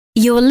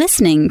You're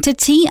listening to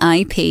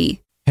TIP.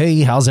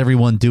 Hey, how's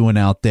everyone doing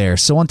out there?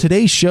 So on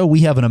today's show,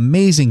 we have an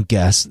amazing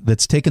guest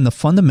that's taken the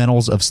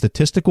fundamentals of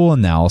statistical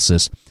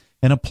analysis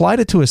and applied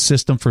it to a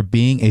system for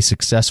being a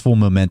successful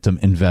momentum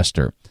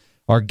investor.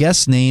 Our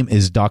guest's name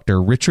is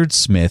Dr. Richard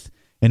Smith,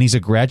 and he's a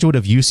graduate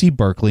of UC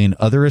Berkeley and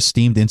other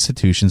esteemed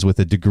institutions with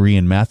a degree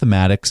in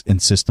mathematics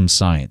and system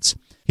science.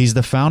 He's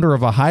the founder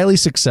of a highly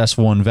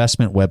successful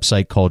investment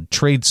website called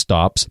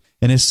TradeStops,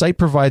 and his site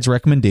provides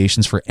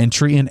recommendations for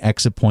entry and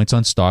exit points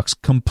on stocks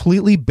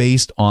completely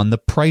based on the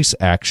price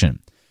action.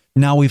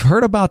 Now, we've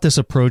heard about this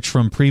approach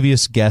from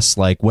previous guests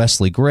like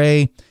Wesley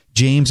Gray,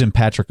 James and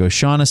Patrick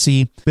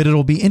O'Shaughnessy, but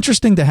it'll be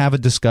interesting to have a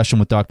discussion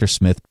with Dr.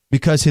 Smith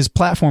because his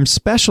platform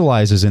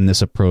specializes in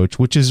this approach,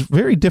 which is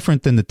very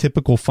different than the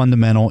typical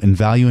fundamental and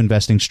value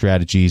investing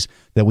strategies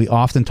that we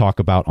often talk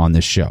about on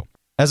this show.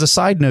 As a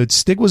side note,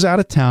 Stig was out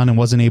of town and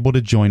wasn't able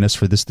to join us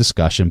for this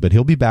discussion, but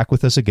he'll be back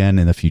with us again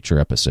in the future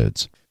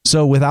episodes.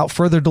 So without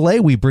further delay,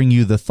 we bring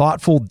you the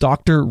thoughtful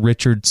Dr.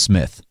 Richard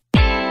Smith.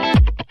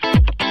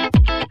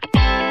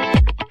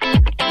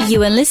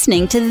 You are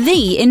listening to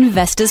The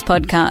Investors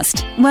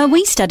Podcast, where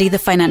we study the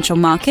financial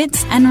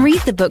markets and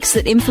read the books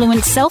that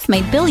influence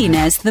self-made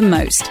billionaires the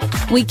most.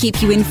 We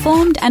keep you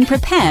informed and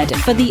prepared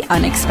for the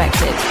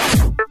unexpected.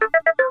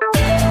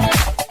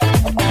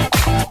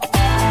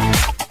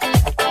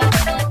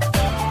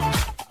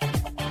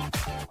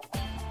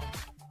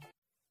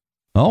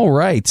 All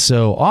right,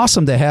 so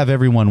awesome to have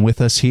everyone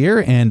with us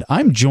here, and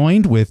I'm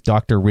joined with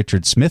Dr.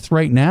 Richard Smith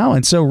right now.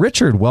 And so,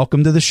 Richard,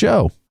 welcome to the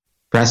show.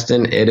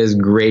 Preston, it is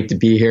great to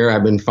be here.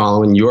 I've been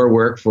following your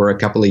work for a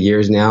couple of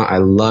years now. I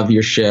love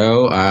your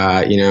show.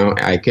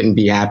 I couldn't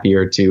be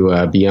happier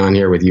to be on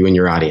here with you and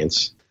your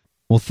audience.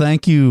 Well,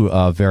 thank you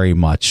very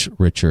much,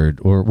 Richard.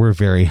 We're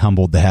very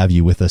humbled to have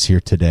you with us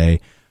here today.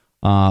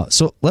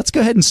 So let's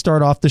go ahead and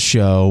start off the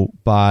show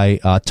by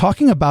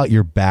talking about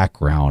your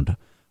background.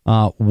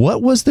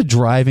 What was the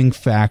driving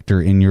factor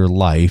in your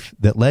life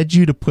that led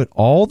you to put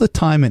all the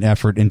time and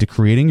effort into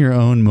creating your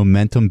own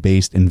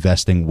momentum-based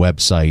investing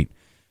website?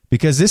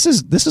 Because this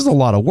is a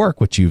lot of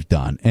work what you've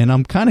done, and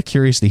I'm kind of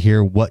curious to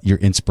hear what your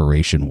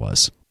inspiration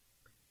was.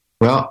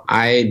 Well,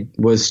 I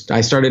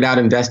started out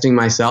investing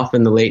myself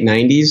in the late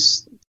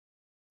 90s.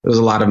 There was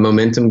a lot of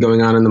momentum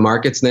going on in the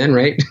markets then,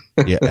 right?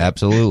 Yeah,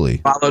 absolutely.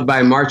 Followed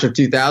by March of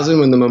 2000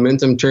 when the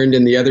momentum turned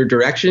in the other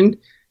direction.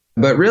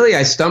 But really,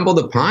 I stumbled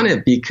upon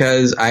it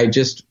because I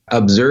just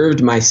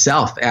observed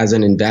myself as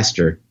an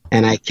investor.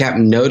 And I kept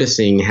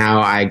noticing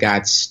how I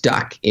got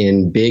stuck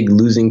in big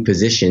losing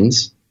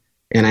positions.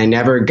 And I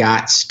never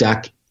got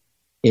stuck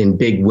in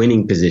big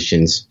winning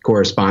positions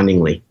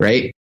correspondingly,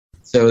 right?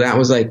 So that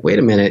was like, wait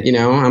a minute,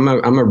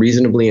 I'm a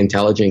reasonably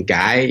intelligent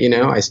guy.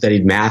 I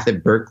studied math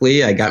at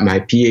Berkeley. I got my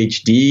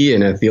PhD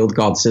in a field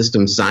called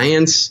system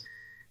science.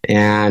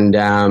 And,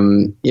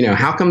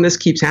 how come this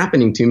keeps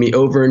happening to me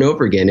over and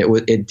over again?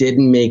 It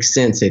didn't make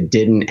sense. It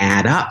didn't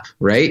add up,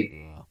 right?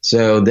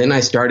 So then I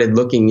started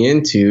looking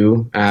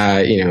into,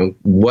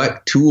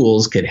 what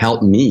tools could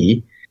help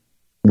me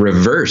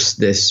reverse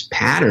this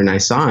pattern I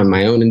saw in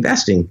my own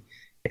investing.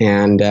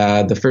 And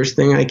the first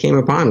thing I came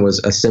upon was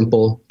a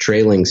simple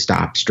trailing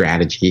stop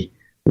strategy,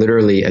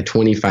 literally a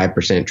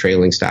 25%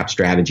 trailing stop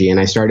strategy. And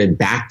I started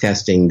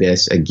backtesting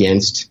this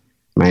against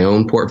my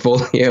own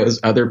portfolios,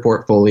 other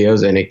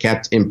portfolios, and it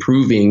kept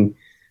improving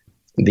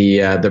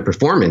the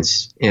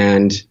performance.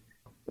 And,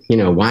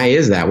 why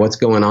is that? What's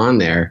going on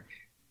there?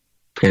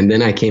 And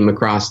then I came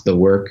across the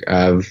work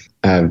of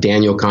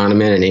Daniel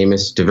Kahneman and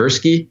Amos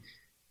Tversky.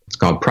 It's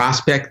called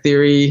prospect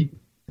theory.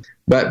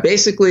 But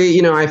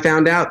basically, I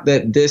found out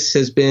that this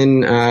has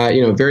been,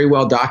 very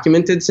well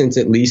documented since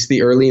at least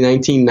the early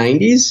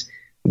 1990s,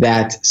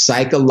 that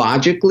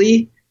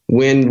psychologically,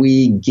 when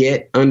we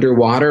get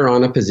underwater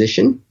on a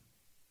position,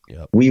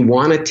 we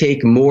want to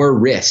take more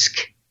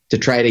risk to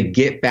try to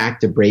get back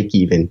to break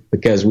even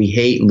because we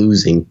hate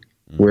losing.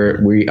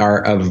 We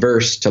are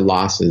averse to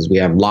losses. We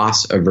have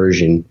loss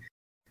aversion.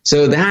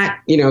 So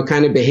that,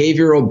 kind of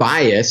behavioral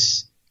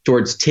bias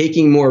towards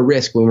taking more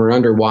risk when we're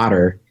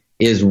underwater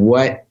is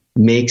what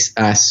makes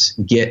us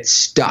get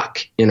stuck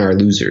in our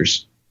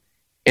losers.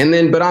 And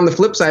then, but on the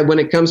flip side, when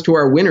it comes to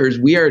our winners,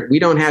 we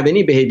don't have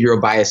any behavioral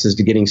biases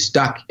to getting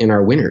stuck in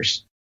our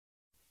winners.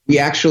 We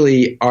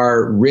actually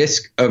are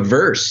risk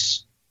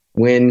averse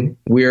when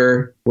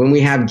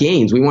we have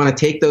gains. We want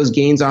to take those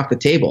gains off the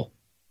table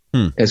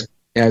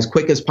as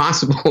quick as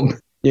possible.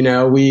 We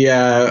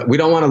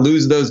don't want to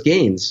lose those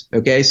gains.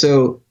 Okay,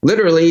 so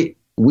literally,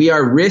 we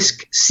are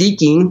risk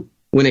seeking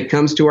when it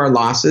comes to our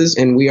losses,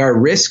 and we are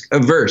risk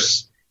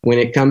averse when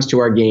it comes to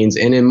our gains.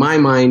 And in my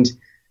mind,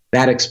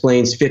 that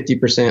explains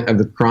 50% of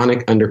the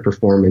chronic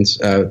underperformance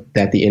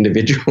that the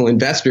individual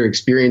investor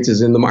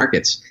experiences in the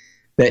markets.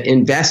 That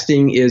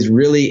investing is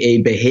really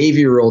a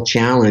behavioral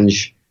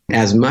challenge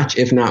as much,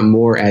 if not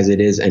more, as it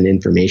is an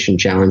information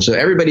challenge. So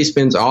everybody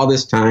spends all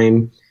this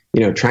time,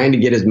 trying to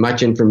get as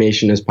much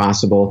information as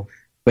possible.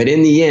 But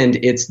in the end,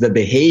 it's the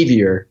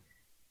behavior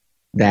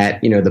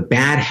that, the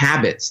bad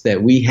habits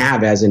that we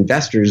have as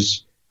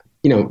investors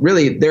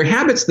really they're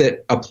habits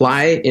that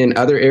apply in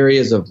other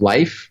areas of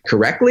life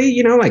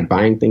correctly, like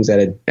buying things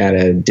at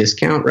a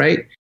discount,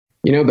 right?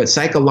 But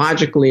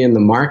psychologically in the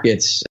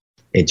markets,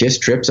 it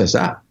just trips us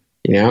up,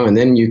 and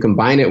then you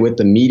combine it with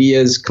the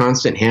media's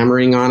constant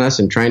hammering on us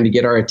and trying to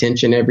get our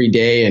attention every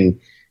day and,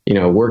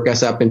 work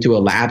us up into a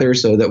lather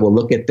so that we'll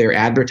look at their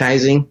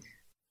advertising.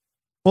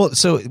 Well,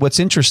 so what's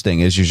interesting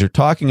is you're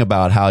talking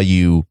about how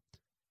you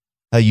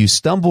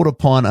stumbled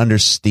upon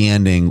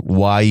understanding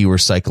why you were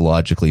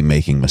psychologically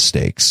making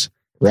mistakes.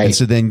 Right. And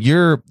so then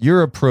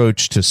your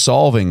approach to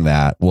solving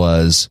that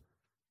was,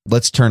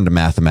 let's turn to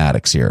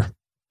mathematics here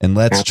and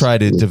let's try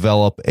to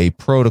develop a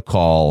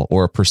protocol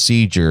or a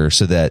procedure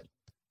so that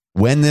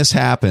when this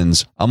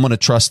happens, I'm going to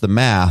trust the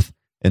math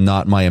and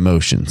not my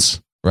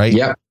emotions. Right.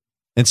 Yep.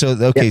 And so,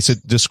 okay, Yes. So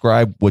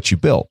describe what you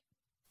built.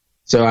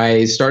 So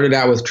I started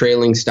out with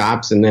trailing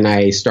stops, and then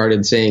I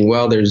started saying,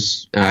 well,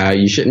 there's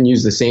you shouldn't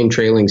use the same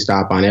trailing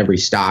stop on every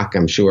stock,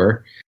 I'm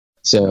sure.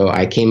 So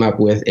I came up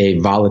with a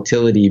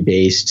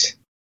volatility-based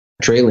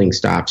trailing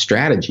stop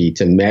strategy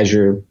to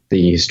measure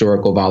the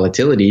historical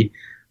volatility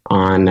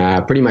on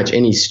pretty much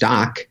any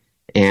stock,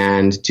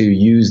 and to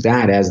use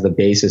that as the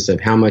basis of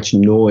how much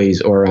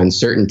noise or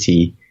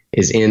uncertainty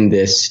is in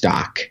this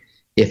stock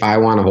if I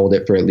want to hold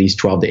it for at least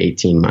 12 to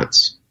 18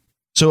 months.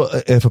 So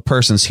if a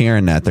person's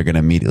hearing that, they're going to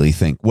immediately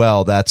think,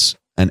 well, that's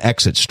an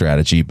exit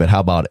strategy, but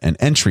how about an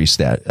entry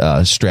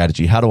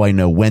strategy? How do I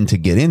know when to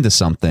get into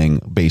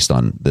something based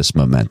on this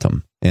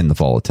momentum and the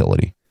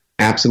volatility?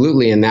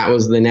 Absolutely. And that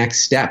was the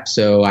next step.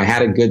 So I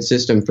had a good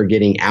system for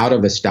getting out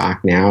of a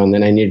stock now, and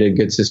then I needed a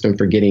good system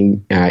for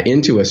getting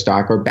into a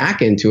stock or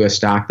back into a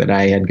stock that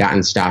I had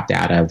gotten stopped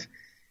out of.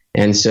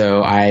 And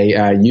so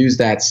I use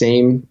that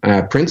same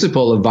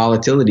principle of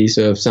volatility.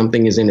 So if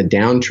something is in a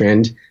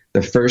downtrend,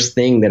 the first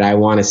thing that I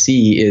want to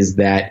see is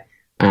that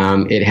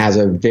it has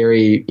a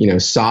very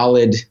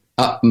solid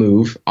up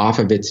move off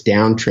of its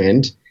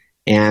downtrend,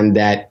 and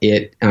that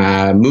it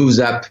moves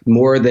up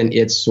more than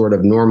its sort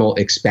of normal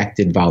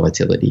expected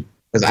volatility,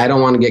 because I don't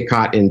want to get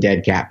caught in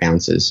dead cat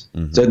bounces.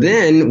 Mm-hmm. So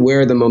then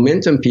where the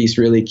momentum piece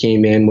really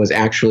came in was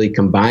actually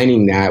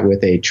combining that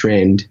with a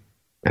trend,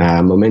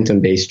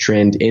 momentum-based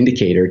trend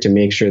indicator to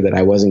make sure that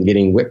I wasn't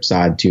getting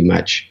whipsawed too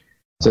much.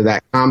 So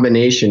that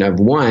combination of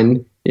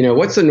one,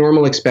 what's the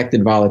normal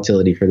expected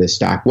volatility for this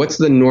stock? What's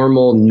the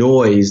normal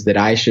noise that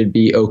I should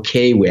be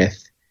okay with?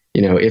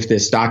 If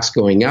this stock's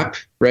going up,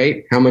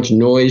 right? How much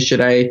noise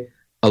should I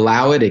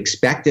allow it,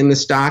 expect in the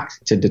stock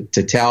to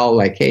tell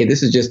like, hey,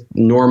 this is just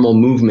normal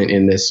movement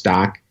in this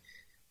stock.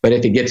 But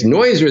if it gets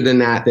noisier than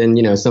that, then,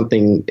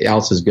 something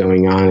else is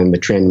going on and the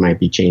trend might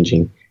be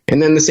changing.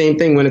 And then the same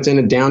thing when it's in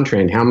a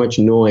downtrend, how much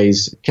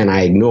noise can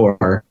I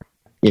ignore?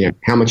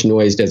 How much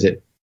noise does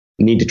it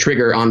need to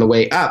trigger on the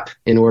way up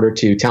in order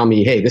to tell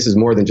me, hey, this is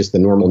more than just the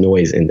normal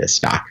noise in this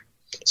stock.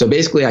 So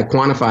basically I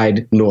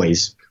quantified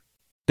noise.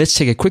 Let's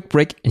take a quick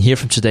break and hear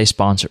from today's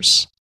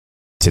sponsors.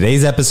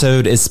 Today's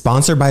episode is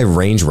sponsored by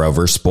Range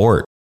Rover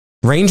Sport.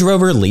 Range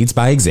Rover leads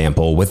by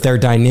example with their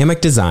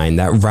dynamic design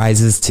that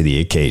rises to the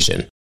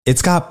occasion.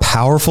 It's got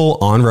powerful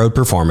on-road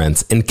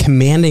performance and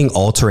commanding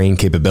all-terrain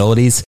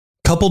capabilities,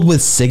 coupled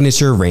with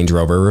signature Range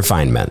Rover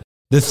refinement.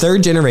 The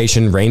third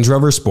generation Range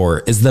Rover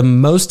Sport is the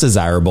most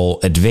desirable,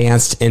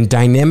 advanced, and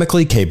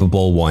dynamically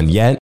capable one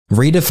yet,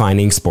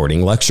 redefining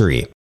sporting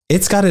luxury.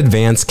 It's got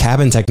advanced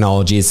cabin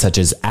technologies such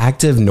as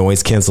active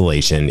noise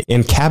cancellation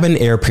and cabin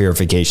air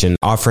purification,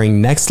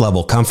 offering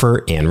next-level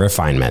comfort and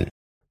refinement.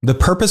 The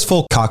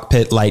purposeful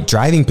cockpit-like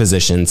driving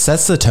position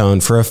sets the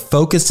tone for a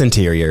focused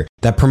interior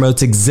that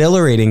promotes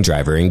exhilarating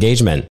driver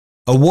engagement.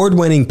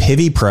 Award-winning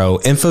Pivi Pro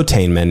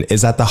infotainment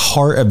is at the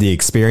heart of the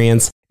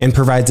experience and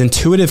provides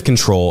intuitive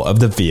control of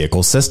the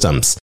vehicle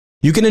systems.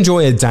 You can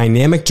enjoy a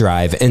dynamic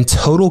drive and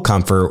total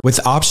comfort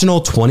with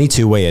optional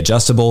 22-way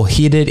adjustable,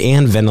 heated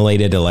and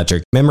ventilated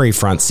electric memory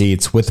front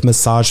seats with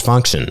massage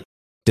function.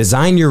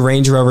 Design your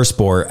Range Rover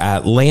Sport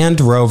at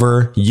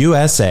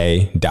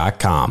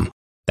LandRoverUSA.com.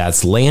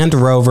 That's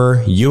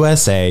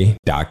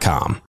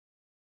LandRoverUSA.com.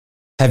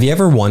 Have you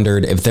ever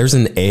wondered if there's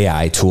an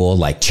AI tool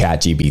like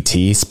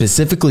ChatGPT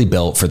specifically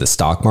built for the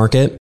stock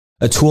market?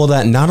 A tool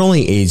that not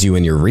only aids you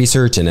in your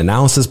research and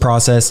analysis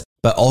process,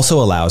 but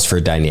also allows for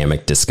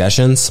dynamic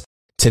discussions?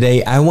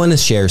 Today, I want to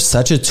share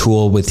such a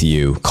tool with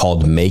you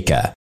called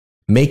Meka.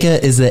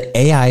 Meka is the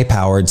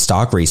AI-powered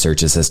stock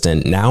research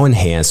assistant now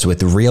enhanced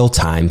with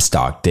real-time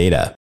stock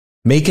data.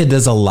 Meka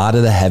does a lot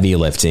of the heavy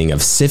lifting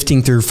of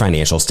sifting through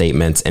financial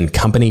statements and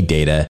company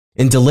data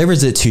and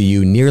delivers it to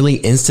you nearly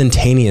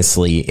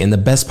instantaneously, and the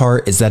best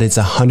part is that it's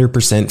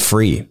 100%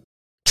 free.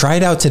 Try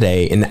it out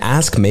today and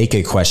ask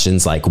Meka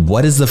questions like,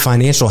 what is the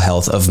financial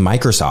health of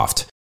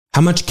Microsoft?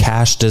 How much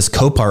cash does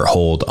Copart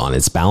hold on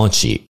its balance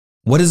sheet?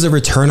 What is the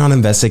return on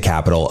invested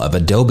capital of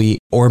Adobe,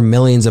 or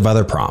millions of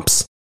other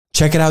prompts?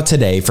 Check it out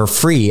today for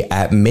free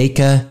at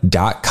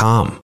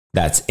Meka.com.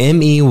 That's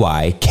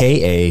MEYKA.com.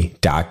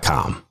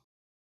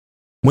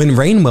 When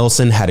Rainn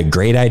Wilson had a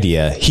great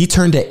idea, he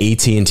turned to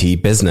AT&T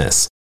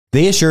Business.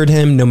 They assured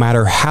him no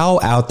matter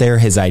how out there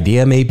his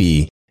idea may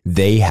be,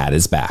 they had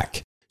his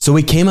back. So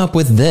we came up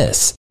with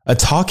this, a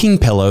talking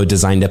pillow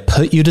designed to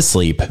put you to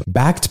sleep,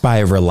 backed by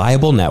a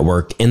reliable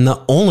network and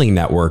the only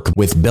network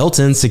with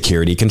built-in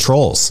security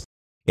controls.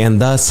 And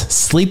thus,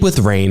 Sleep with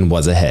Rain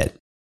was a hit.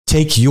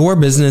 Take your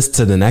business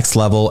to the next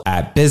level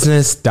at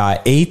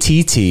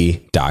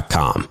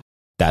business.att.com.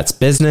 That's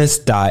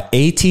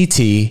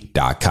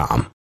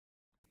business.att.com.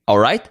 All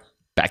right,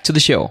 back to the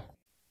show.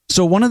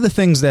 So one of the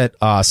things that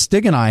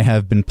Stig and I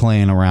have been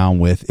playing around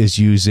with is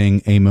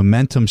using a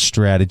momentum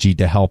strategy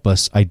to help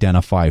us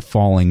identify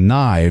falling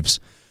knives.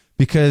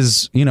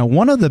 Because,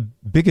 one of the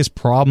biggest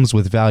problems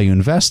with value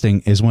investing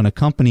is when a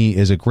company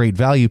is a great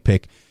value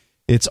pick,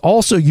 it's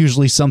also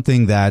usually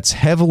something that's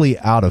heavily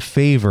out of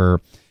favor.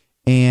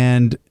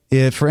 And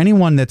if for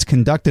anyone that's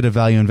conducted a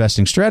value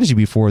investing strategy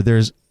before,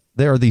 there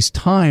are these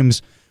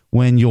times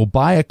when you'll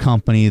buy a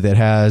company that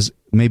has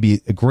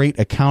maybe a great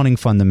accounting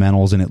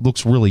fundamentals and it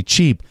looks really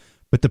cheap,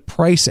 but the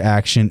price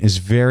action is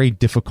very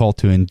difficult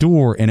to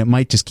endure and it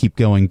might just keep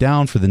going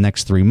down for the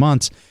next 3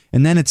 months.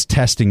 And then it's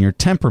testing your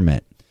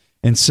temperament.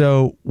 And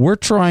so we're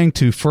trying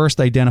to first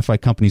identify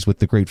companies with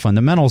the great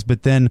fundamentals,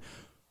 but then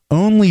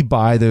only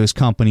buy those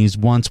companies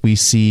once we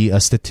see a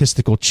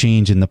statistical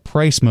change in the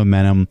price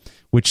momentum,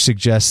 which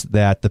suggests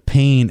that the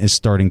pain is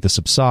starting to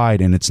subside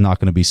and it's not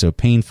going to be so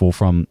painful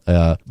from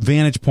a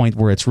vantage point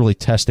where it's really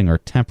testing our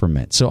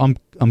temperament. So I'm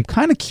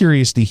kind of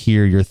curious to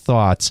hear your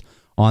thoughts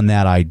on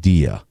that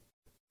idea.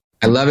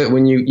 I love it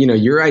when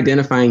you're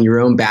identifying your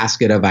own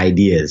basket of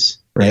ideas,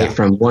 right? Yeah.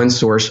 From one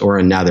source or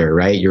another,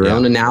 right? Your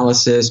own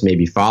analysis,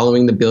 maybe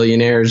following the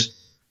billionaires,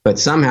 but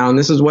somehow, and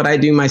this is what I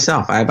do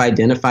myself, I've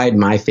identified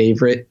my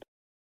favorite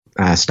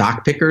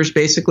stock pickers,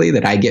 basically,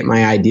 that I get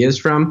my ideas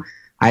from.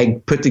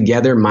 I put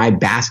together my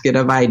basket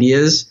of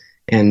ideas,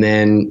 and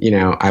then,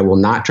 I will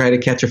not try to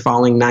catch a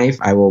falling knife.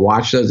 I will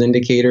watch those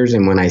indicators,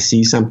 and when I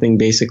see something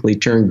basically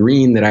turn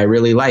green that I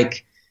really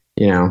like,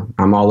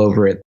 I'm all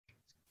over it.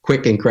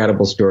 Quick,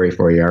 incredible story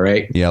for you, all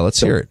right? Yeah, let's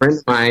hear it. A friend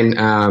of mine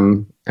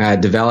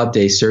developed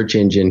a search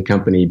engine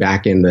company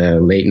back in the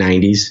late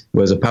 90s,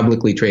 was a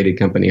publicly traded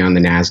company on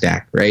the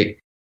NASDAQ, right?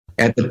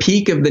 At the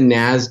peak of the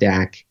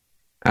NASDAQ,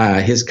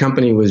 his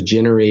company was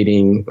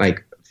generating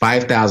like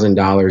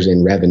 $5,000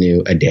 in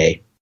revenue a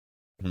day,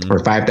 or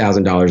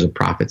 $5,000 of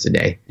profits a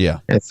day. Yeah.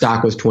 And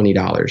stock was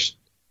 $20.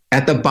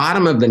 At the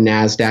bottom of the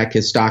NASDAQ,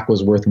 his stock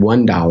was worth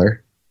 $1,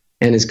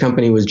 and his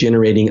company was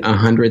generating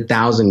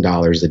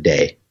 $100,000 a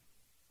day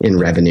in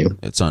revenue.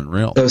 It's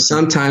unreal. So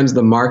sometimes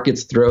the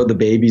markets throw the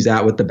babies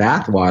out with the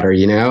bathwater,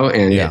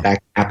 and that can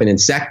happen in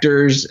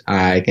sectors.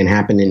 It can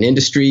happen in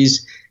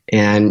industries.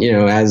 And,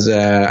 as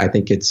I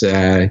think it's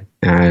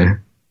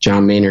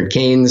John Maynard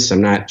Keynes,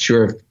 I'm not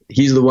sure if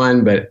he's the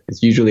one, but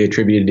it's usually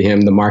attributed to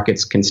him. The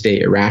markets can stay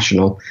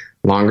irrational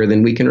longer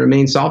than we can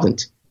remain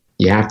solvent.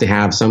 You have to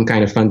have some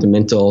kind of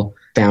fundamental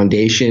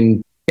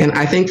foundation. And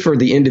I think for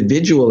the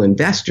individual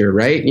investor,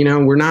 right,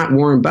 we're not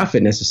Warren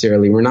Buffett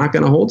necessarily. We're not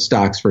going to hold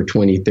stocks for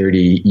 20,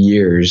 30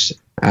 years.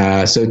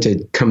 So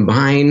to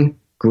combine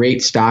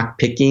great stock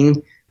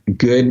picking,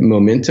 good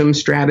momentum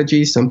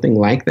strategy, something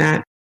like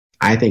that,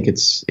 I think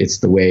it's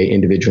the way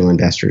individual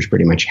investors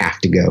pretty much have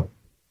to go.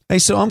 Hey,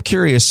 so I'm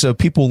curious. So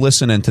people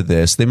listening to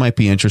this, they might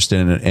be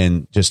interested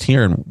in just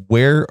hearing,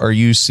 where are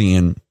you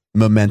seeing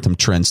momentum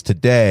trends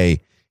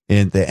today?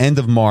 In the end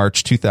of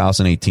March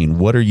 2018,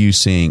 what are you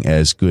seeing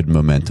as good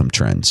momentum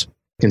trends?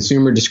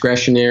 Consumer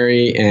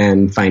discretionary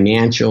and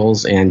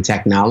financials and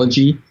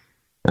technology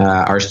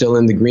are still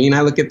in the green.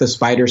 I look at the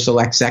Spider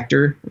Select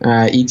Sector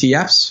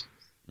ETFs,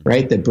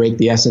 right, that break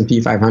the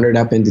S&P 500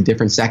 up into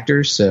different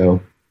sectors.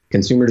 So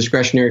consumer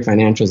discretionary,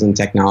 financials, and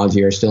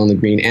technology are still in the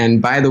green.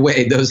 And by the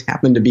way, those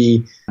happen to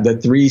be the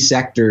three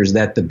sectors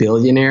that the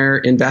billionaire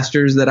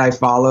investors that I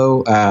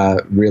follow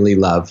really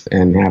love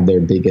and have their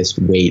biggest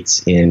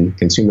weights in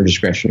consumer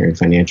discretionary,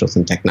 financials,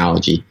 and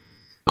technology.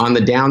 On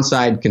the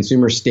downside,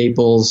 consumer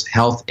staples,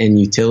 health, and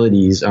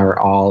utilities are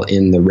all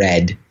in the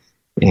red.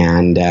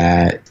 And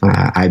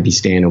I'd be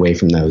staying away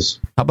from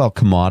those. How about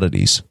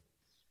commodities?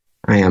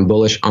 I am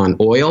bullish on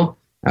oil.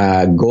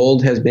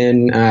 Gold has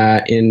been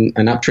in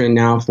an uptrend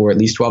now for at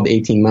least 12 to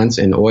 18 months,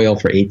 and oil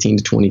for 18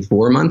 to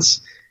 24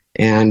 months.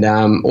 And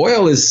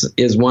oil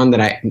is one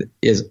that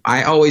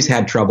I always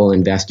had trouble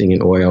investing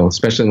in oil,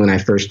 especially when I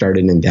first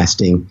started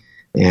investing.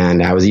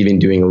 And I was even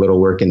doing a little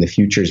work in the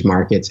futures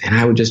markets, and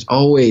I would just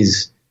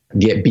always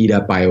get beat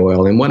up by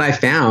oil. And what I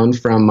found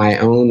from my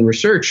own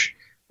research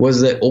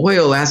was that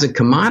oil as a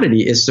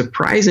commodity is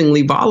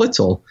surprisingly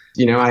volatile.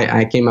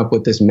 I came up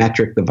with this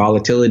metric, the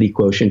volatility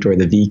quotient, or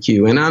the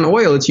VQ. And on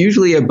oil, it's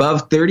usually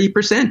above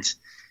 30%.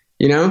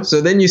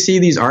 So then you see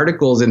these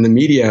articles in the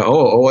media,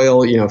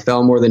 oil,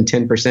 fell more than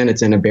 10%.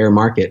 It's in a bear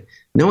market.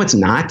 No, it's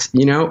not.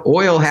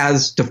 Oil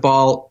has to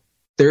fall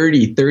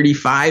 30,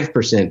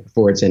 35%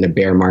 before it's in a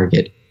bear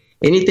market.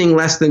 Anything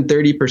less than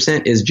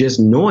 30% is just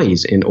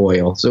noise in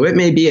oil. So it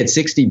may be at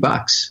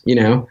 $60,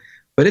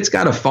 but it's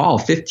got to fall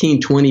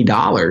 $15,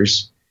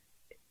 $20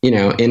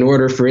 in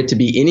order for it to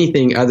be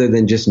anything other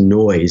than just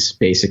noise,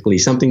 basically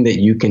something that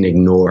you can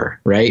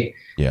ignore, right?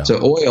 Yeah. So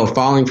oil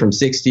falling from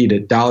 $60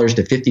 to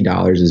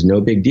 $50 is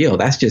no big deal.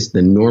 That's just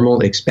the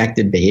normal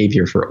expected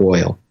behavior for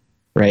oil,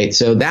 right?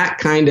 So that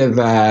kind of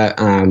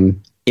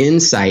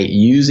insight,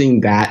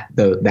 using that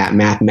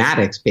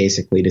mathematics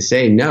basically to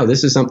say, no,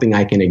 this is something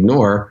I can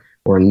ignore,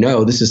 or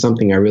no, this is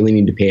something I really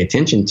need to pay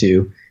attention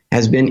to,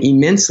 has been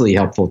immensely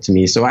helpful to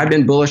me. So I've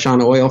been bullish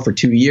on oil for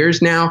 2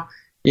 years now.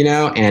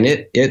 And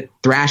it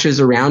thrashes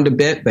around a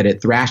bit, but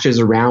it thrashes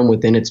around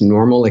within its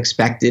normal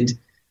expected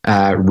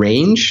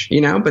range,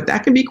 but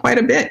that can be quite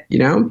a bit,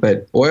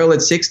 but oil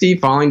at 60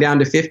 falling down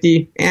to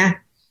 50. Some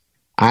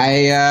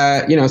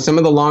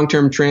of the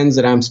long-term trends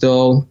that I'm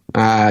still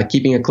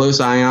keeping a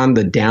close eye on,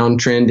 the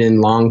downtrend in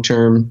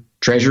long-term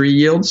treasury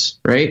yields,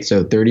 right?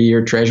 So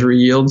 30-year treasury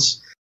yields.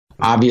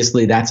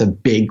 Obviously, that's a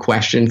big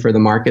question for the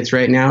markets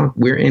right now.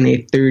 We're in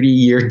a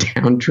 30-year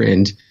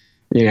downtrend.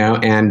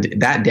 And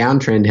that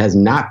downtrend has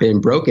not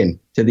been broken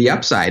to the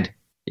upside.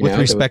 With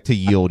respect to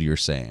yield, you're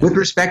saying? With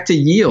respect to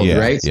yield,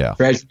 right? Yeah.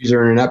 Treasuries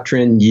are in an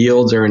uptrend,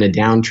 yields are in a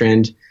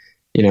downtrend.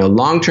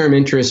 Long-term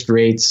interest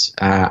rates,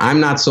 I'm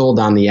not sold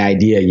on the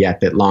idea yet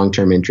that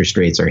long-term interest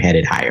rates are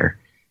headed higher.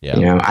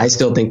 Yeah. I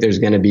still think there's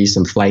going to be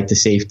some flight to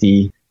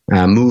safety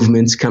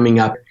movements coming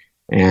up.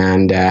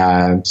 And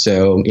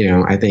so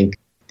I think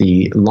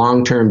the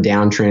long-term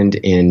downtrend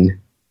in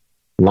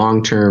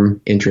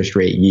long-term interest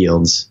rate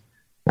yields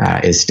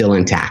is still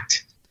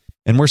intact.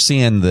 And we're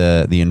seeing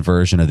the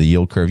inversion of the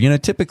yield curve.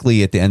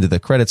 Typically at the end of the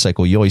credit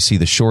cycle, you always see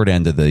the short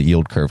end of the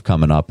yield curve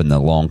coming up and the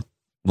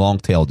long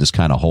tail just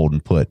kind of hold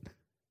and put.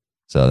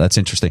 So that's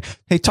interesting.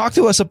 Hey, talk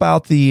to us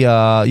about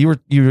the you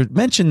were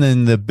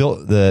mentioning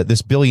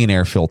this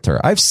billionaire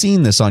filter. I've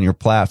seen this on your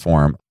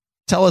platform.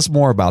 Tell us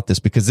more about this,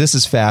 because this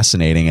is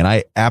fascinating and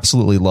I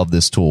absolutely love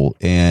this tool.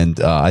 And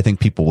I think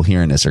people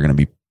hearing this are going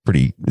to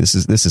be this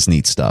is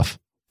neat stuff.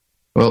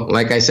 Well,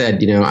 like I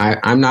said,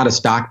 I'm not a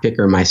stock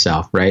picker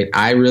myself, right?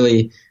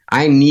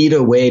 I need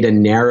a way to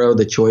narrow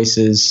the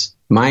choices,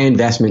 my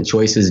investment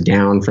choices,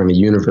 down from a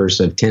universe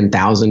of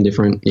 10,000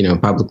 different,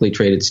 publicly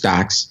traded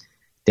stocks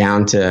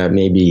down to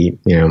maybe,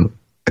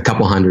 a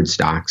couple hundred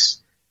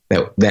stocks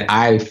that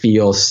I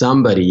feel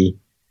somebody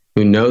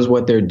who knows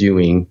what they're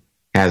doing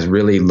has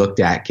really looked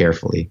at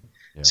carefully.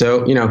 Yeah.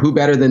 So, who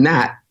better than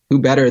that? Who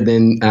better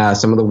than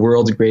some of the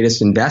world's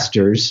greatest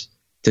investors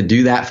to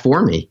do that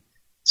for me?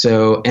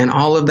 So, and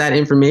all of that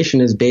information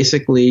is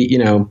basically,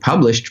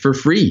 published for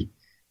free.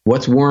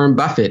 What's Warren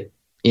Buffett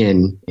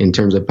in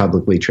terms of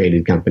publicly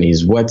traded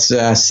companies? What's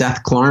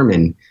Seth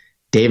Klarman,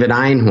 David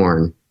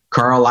Einhorn,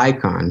 Carl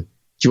Icahn,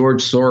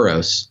 George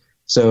Soros?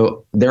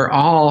 So they're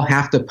all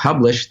have to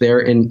publish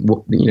their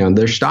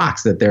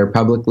stocks, that they're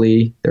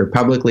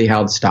publicly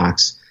held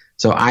stocks.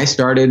 So I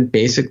started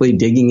basically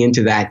digging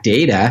into that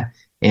data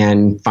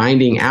and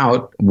finding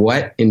out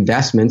what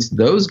investments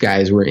those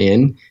guys were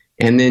in,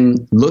 and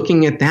then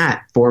looking at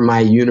that for my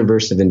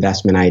universe of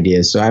investment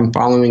ideas. So I'm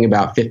following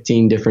about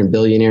 15 different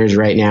billionaires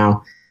right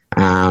now.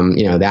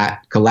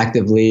 That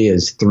collectively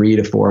is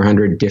 300 to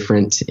 400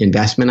 different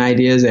investment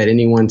ideas at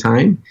any one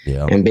time.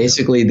 Yeah. And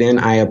basically then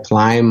I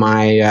apply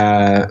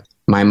my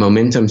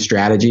momentum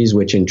strategies,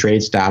 which in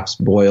trade stops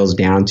boils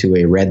down to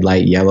a red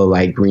light, yellow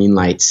light, green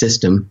light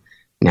system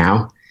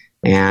now.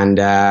 And,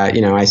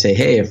 I say,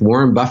 hey, if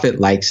Warren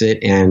Buffett likes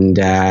it and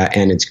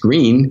it's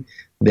green,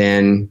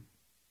 then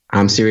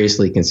I'm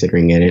seriously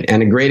considering it.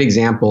 And a great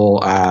example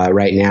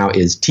right now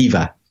is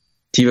Teva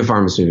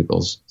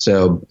Pharmaceuticals.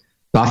 So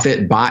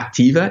Buffett bought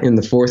Teva in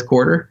the fourth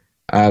quarter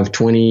of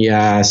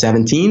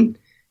 2017,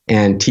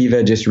 and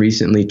Teva just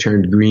recently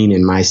turned green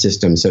in my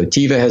system. So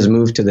Teva has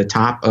moved to the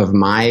top of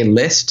my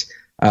list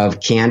of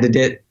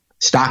candidate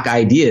stock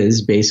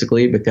ideas,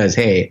 basically, because,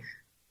 hey,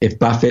 if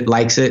Buffett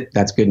likes it,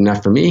 that's good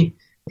enough for me.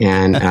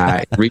 And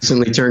it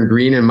recently turned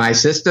green in my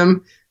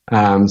system.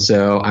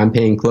 So I'm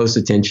paying close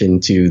attention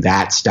to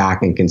that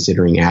stock and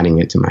considering adding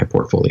it to my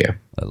portfolio.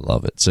 I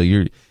love it. So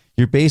you're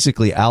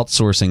basically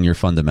outsourcing your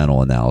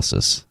fundamental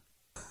analysis.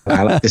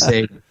 I like to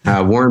say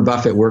Warren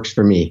Buffett works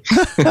for me.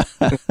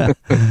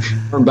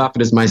 Warren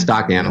Buffett is my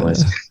stock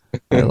analyst.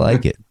 I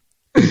like it.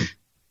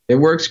 It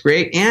works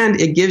great,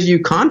 and it gives you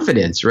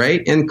confidence,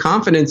 right? And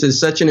confidence is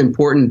such an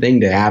important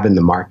thing to have in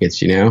the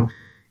markets,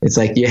 It's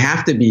like you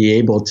have to be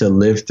able to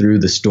live through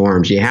the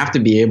storms. You have to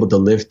be able to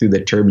live through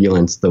the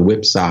turbulence, the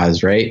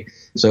whipsaws, right?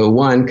 So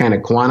one, kind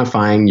of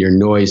quantifying your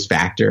noise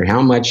factor.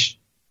 How much,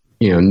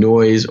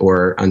 noise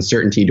or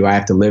uncertainty do I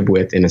have to live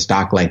with in a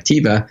stock like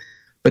Teva?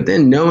 But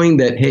then knowing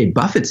that, hey,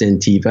 Buffett's in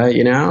Teva,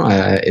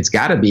 it's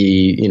got to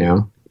be,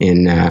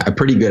 in a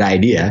pretty good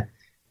idea.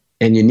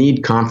 And you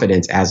need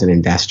confidence as an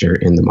investor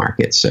in the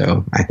market.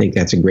 So I think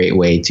that's a great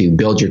way to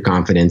build your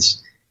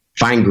confidence,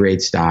 find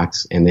great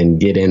stocks, and then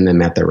get in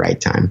them at the right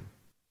time.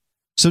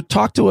 So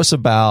talk to us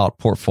about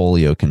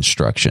portfolio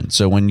construction.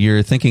 So when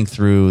you're thinking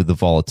through the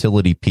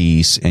volatility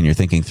piece and you're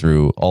thinking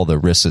through all the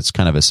risks that's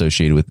kind of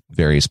associated with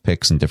various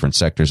picks in different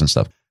sectors and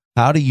stuff,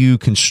 how do you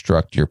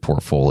construct your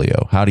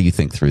portfolio? How do you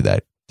think through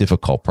that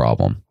difficult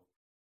problem?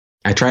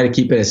 I try to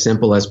keep it as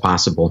simple as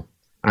possible.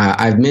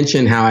 I've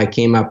mentioned how I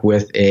came up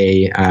with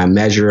a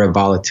measure of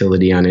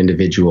volatility on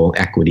individual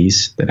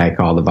equities that I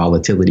call the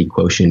volatility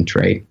quotient,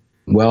 right?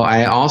 Well,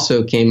 I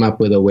also came up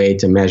with a way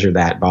to measure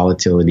that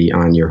volatility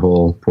on your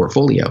whole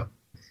portfolio.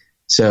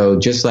 So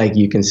just like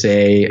you can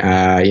say,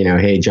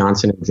 hey,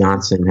 Johnson &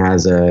 Johnson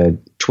has a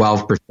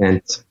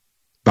 12%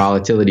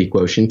 volatility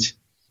quotient,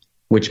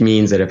 which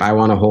means that if I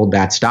want to hold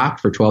that stock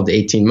for 12 to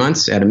 18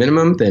 months at a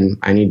minimum, then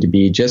I need to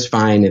be just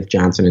fine if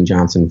Johnson &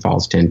 Johnson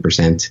falls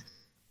 10%,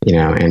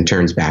 and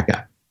turns back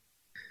up.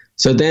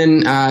 So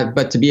then,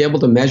 but to be able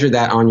to measure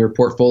that on your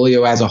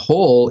portfolio as a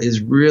whole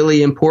is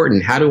really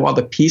important. How do all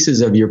the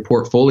pieces of your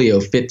portfolio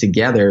fit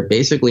together,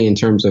 basically in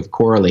terms of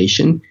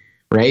correlation,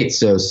 right?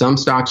 So some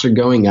stocks are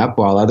going up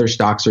while other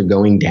stocks are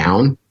going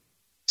down.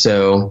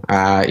 So,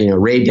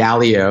 Ray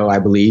Dalio, I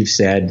believe,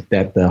 said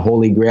that the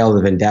holy grail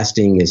of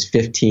investing is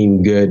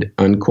 15 good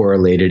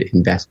uncorrelated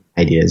investment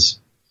ideas.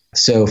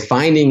 So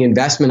finding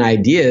investment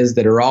ideas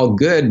that are all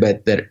good,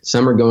 but that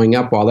some are going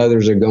up while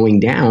others are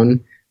going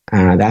down,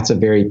 that's a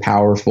very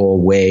powerful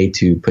way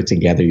to put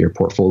together your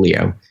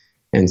portfolio.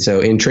 And so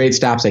in trade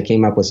stops, I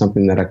came up with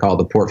something that I call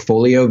the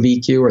portfolio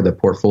VQ, or the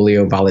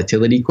portfolio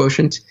volatility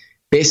quotient.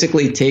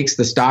 Basically takes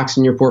the stocks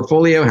in your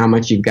portfolio, how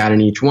much you've got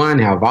in each one,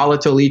 how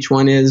volatile each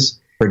one is,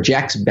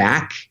 projects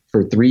back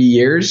for 3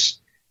 years,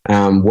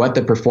 what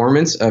the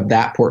performance of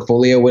that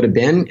portfolio would have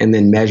been, and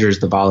then measures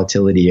the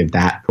volatility of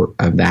that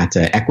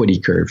equity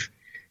curve.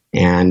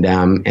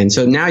 And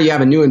so now you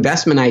have a new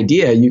investment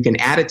idea. You can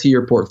add it to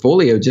your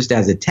portfolio just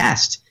as a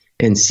test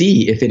and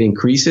see if it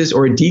increases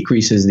or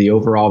decreases the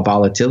overall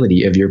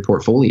volatility of your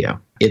portfolio.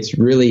 It's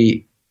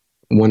really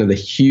one of the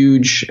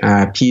huge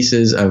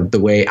pieces of the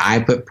way I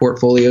put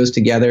portfolios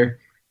together.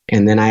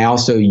 And then I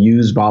also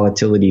use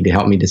volatility to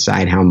help me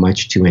decide how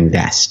much to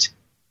invest.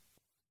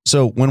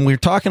 So when we're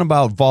talking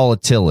about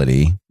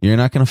volatility, you're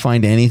not going to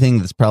find anything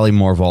that's probably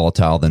more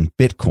volatile than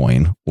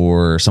Bitcoin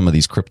or some of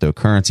these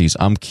cryptocurrencies.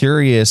 I'm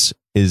curious,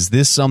 is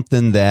this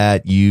something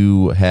that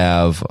you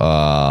have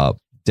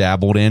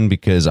dabbled in?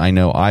 Because I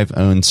know I've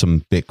owned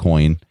some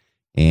Bitcoin,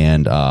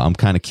 and I'm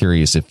kind of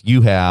curious if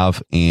you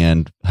have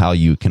and how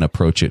you can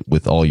approach it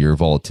with all your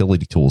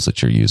volatility tools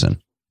that you're using.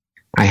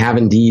 I have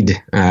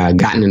indeed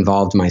gotten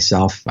involved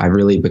myself. I've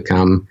really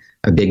become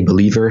a big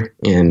believer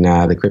in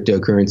the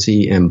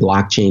cryptocurrency and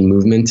blockchain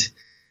movement.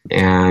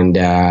 And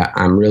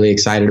I'm really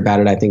excited about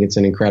it. I think it's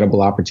an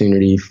incredible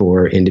opportunity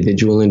for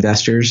individual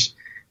investors.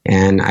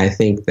 And I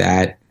think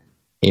that,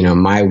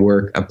 my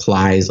work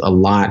applies a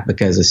lot,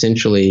 because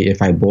essentially,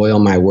 if I boil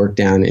my work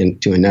down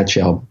into a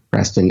nutshell,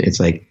 Preston, it's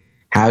like,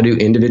 how do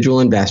individual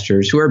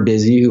investors who are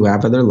busy, who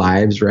have other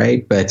lives,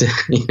 right? But,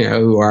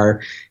 who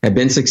have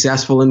been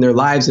successful in their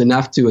lives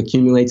enough to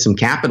accumulate some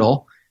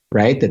capital,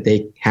 right? That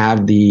they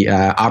have the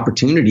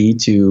opportunity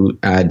to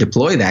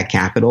deploy that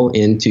capital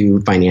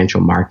into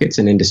financial markets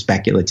and into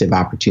speculative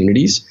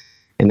opportunities.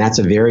 And that's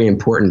a very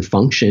important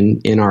function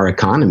in our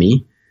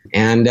economy.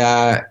 And,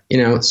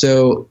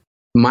 so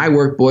my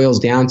work boils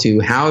down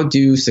to, how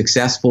do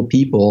successful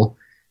people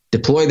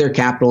deploy their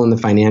capital in the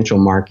financial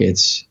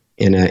markets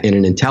in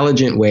an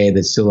intelligent way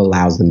that still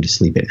allows them to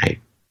sleep at night?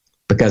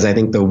 Because I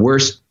think the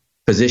worst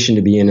position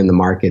to be in the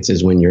markets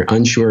is when you're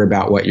unsure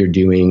about what you're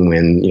doing,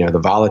 when the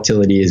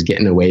volatility is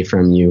getting away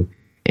from you,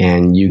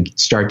 and you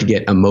start to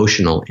get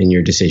emotional in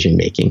your decision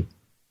making.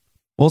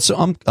 Well,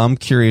 so I'm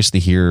curious to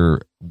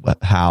hear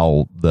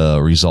how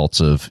the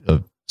results of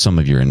some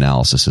of your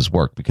analysis has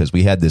worked, because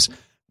we had this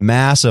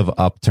massive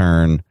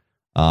upturn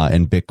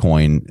in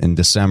Bitcoin in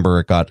December.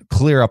 It got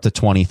clear up to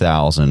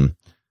 20,000.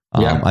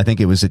 I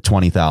think it was at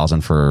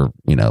 20,000 for,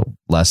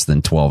 less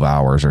than 12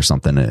 hours or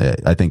something.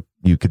 I think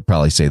you could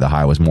probably say the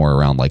high was more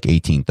around like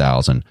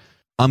 18,000.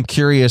 I'm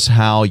curious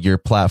how your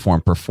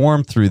platform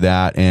performed through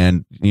that.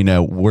 And,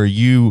 were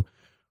you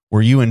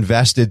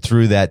invested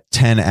through that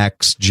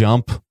 10x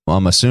jump?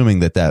 I'm assuming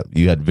that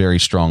you had very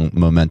strong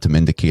momentum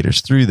indicators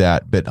through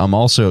that, but I'm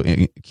also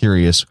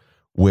curious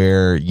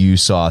where you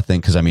saw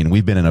things, because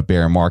we've been in a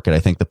bear market. I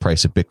think the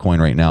price of Bitcoin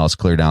right now is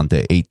clear down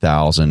to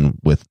 8,000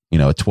 with, a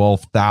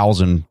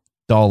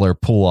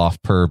 $12,000 pull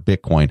off per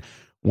Bitcoin.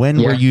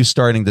 When were you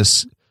starting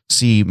to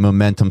see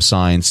momentum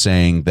signs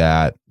saying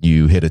that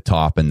you hit a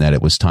top and that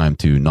it was time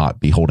to not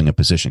be holding a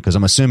position? Because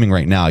I'm assuming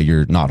right now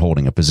you're not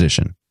holding a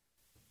position.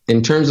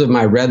 In terms of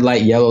my red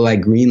light, yellow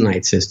light, green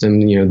light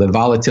system, the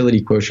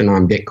volatility quotient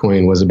on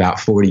Bitcoin was about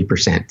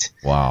 40%.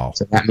 Wow.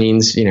 So that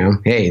means,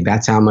 hey,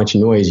 that's how much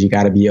noise you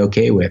got to be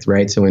okay with,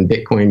 right? So when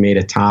Bitcoin made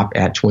a top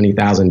at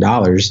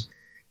 $20,000,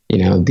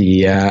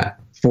 the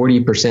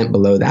 40%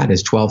 below that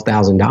is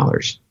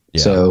 $12,000.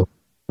 Yeah. So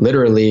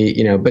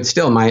literally, but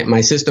still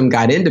my system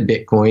got into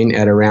Bitcoin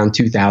at around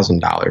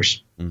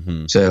 $2,000.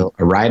 Mm-hmm. So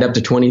a ride up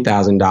to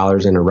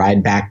 $20,000 and a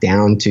ride back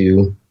down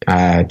to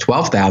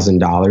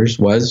 $12,000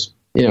 was,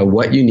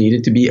 what you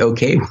needed to be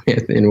okay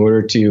with in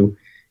order to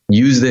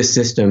use this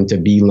system to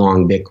be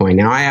long Bitcoin.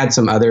 Now, I had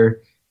some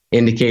other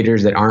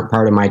indicators that aren't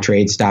part of my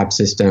trade stop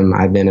system.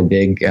 I've been a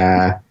big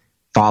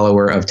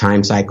follower of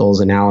time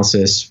cycles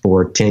analysis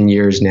for 10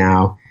 years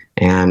now.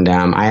 And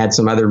I had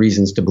some other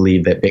reasons to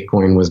believe that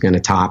Bitcoin was going to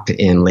top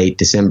in late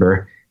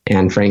December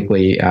and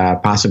frankly,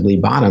 possibly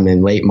bottom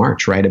in late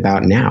March, right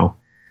about now.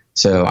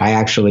 So I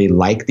actually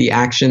like the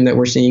action that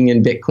we're seeing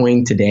in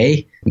Bitcoin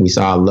today. We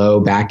saw a low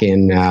back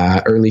in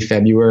early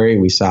February.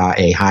 We saw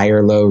a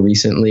higher low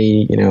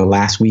recently,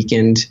 last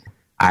weekend.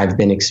 I've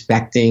been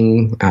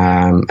expecting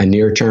a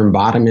near-term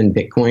bottom in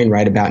Bitcoin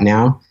right about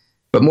now.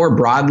 But more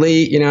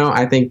broadly,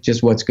 I think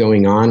just what's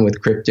going on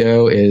with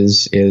crypto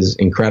is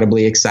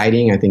incredibly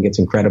exciting. I think it's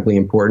incredibly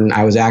important.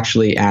 I was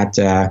actually at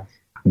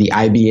the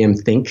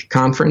IBM Think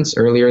conference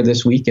earlier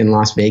this week in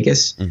Las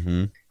Vegas.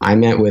 Mm-hmm. I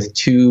met with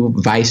 2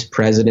 vice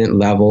president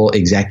level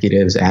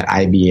executives at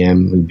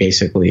IBM who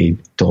basically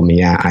told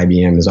me,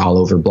 IBM is all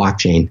over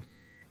blockchain.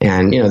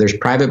 And, there's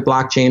private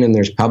blockchain and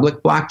there's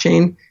public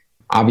blockchain.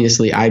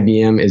 Obviously,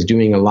 IBM is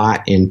doing a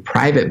lot in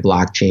private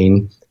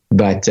blockchain,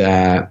 but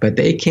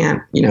they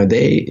can't,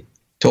 they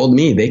told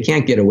me they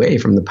can't get away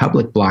from the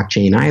public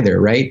blockchain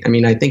either, right? I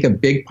mean, I think a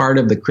big part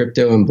of the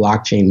crypto and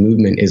blockchain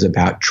movement is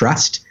about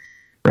trust,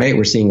 right?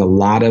 We're seeing a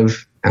lot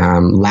of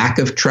lack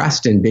of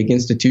trust in big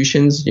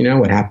institutions.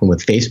 What happened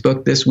with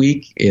Facebook this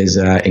week is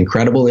an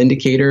incredible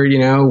indicator,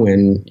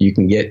 when you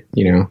can get,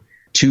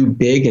 too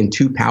big and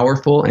too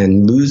powerful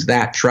and lose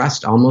that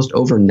trust almost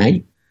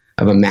overnight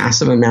of a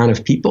massive amount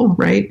of people,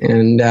 right?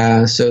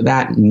 And so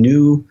that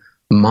new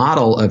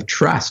model of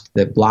trust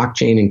that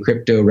blockchain and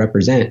crypto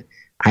represent,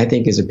 I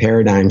think is a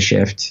paradigm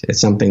shift. It's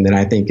something that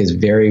I think is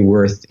very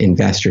worth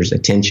investors'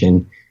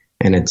 attention.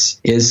 And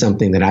is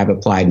something that I've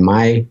applied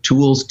my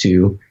tools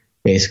to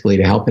basically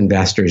to help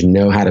investors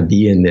know how to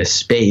be in this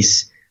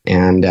space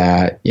and,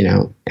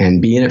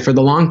 and be in it for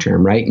the long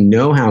term, right?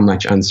 Know how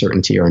much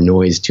uncertainty or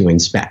noise to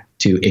expect,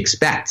 to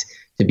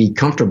be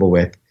comfortable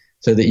with,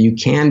 so that you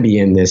can be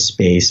in this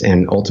space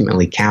and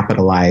ultimately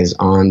capitalize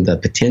on the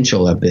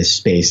potential of this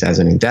space as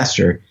an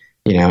investor,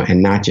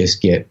 and not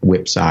just get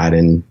whipsawed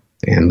and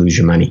lose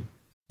your money.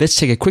 Let's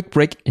take a quick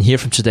break and hear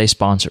from today's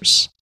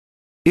sponsors.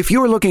 If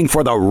you're looking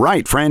for the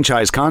right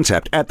franchise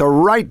concept at the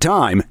right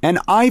time, an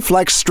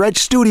iFlex Stretch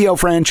Studio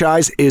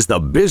franchise is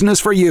the business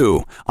for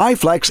you.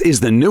 iFlex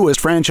is the newest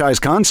franchise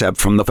concept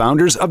from the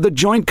founders of The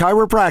Joint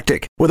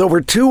Chiropractic. With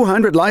over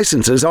 200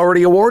 licenses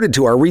already awarded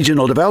to our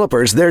regional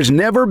developers, there's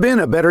never been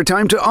a better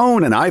time to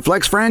own an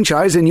iFlex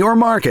franchise in your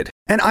market.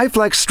 An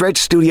iFlex Stretch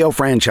Studio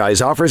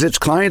franchise offers its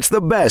clients the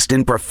best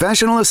in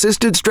professional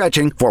assisted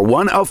stretching for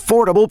one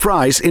affordable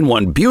price in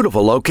one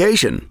beautiful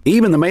location.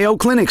 Even the Mayo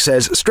Clinic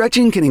says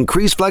stretching can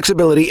increase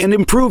flexibility and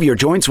improve your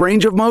joints'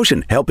 range of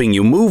motion, helping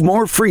you move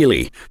more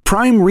freely.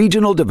 Prime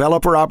regional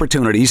developer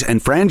opportunities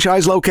and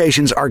franchise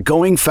locations are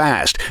going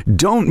fast.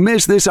 Don't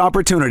miss this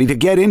opportunity to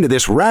get into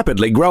this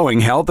rapidly growing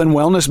health and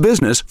wellness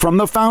business from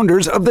the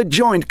founders of The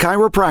Joint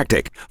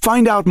Chiropractic.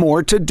 Find out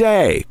more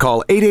today.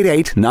 Call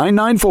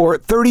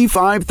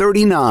 888-994-3539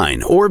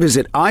 or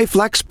visit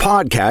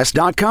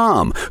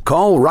iflexpodcast.com.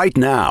 Call right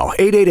now,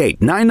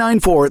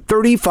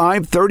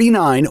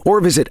 888-994-3539 or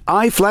visit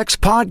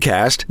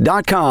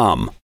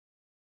iflexpodcast.com.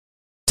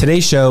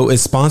 Today's show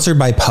is sponsored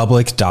by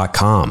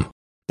public.com.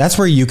 That's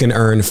where you can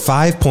earn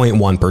 5.1%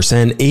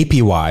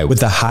 APY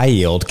with a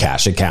high-yield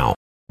cash account.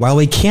 While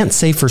we can't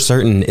say for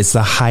certain it's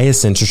the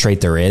highest interest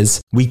rate there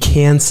is, we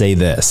can say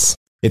this.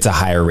 It's a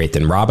higher rate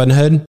than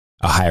Robinhood,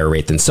 a higher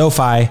rate than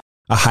SoFi,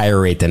 a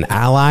higher rate than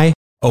Ally,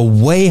 a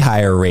way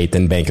higher rate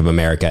than Bank of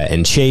America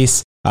and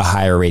Chase, a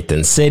higher rate than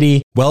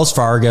Citi, Wells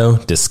Fargo,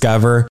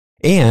 Discover,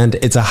 and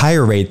it's a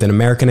higher rate than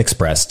American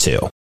Express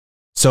too.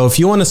 So if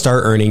you want to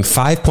start earning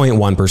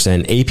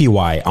 5.1%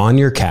 APY on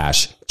your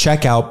cash,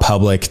 check out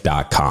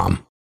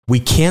public.com. We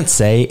can't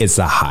say it's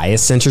the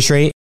highest interest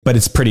rate, but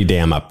it's pretty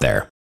damn up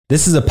there.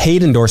 This is a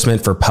paid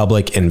endorsement for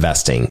Public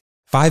Investing.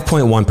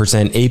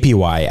 5.1%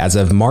 APY as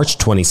of March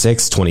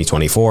 26,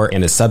 2024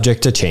 and is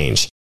subject to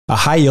change. A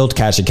high-yield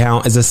cash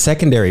account is a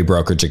secondary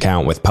brokerage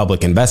account with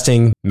Public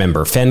Investing,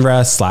 member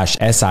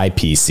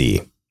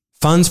FINRA/SIPC.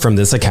 Funds from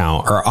this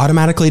account are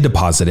automatically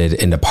deposited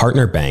into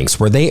partner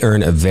banks where they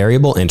earn a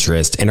variable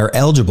interest and are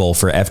eligible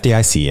for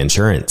FDIC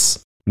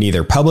insurance.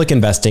 Neither Public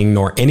Investing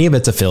nor any of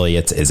its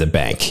affiliates is a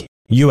bank.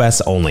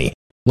 U.S. only.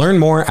 Learn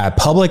more at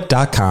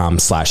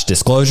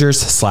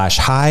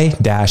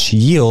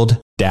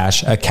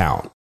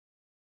public.com/disclosures/high-yield-account.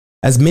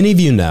 As many of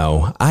you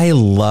know, I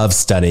love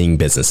studying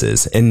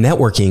businesses and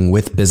networking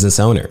with business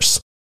owners.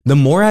 The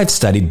more I've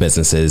studied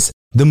businesses,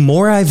 the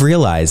more I've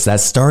realized that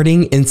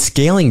starting and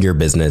scaling your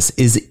business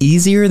is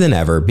easier than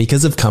ever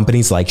because of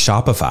companies like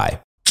Shopify.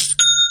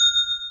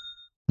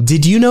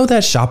 Did you know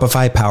that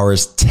Shopify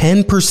powers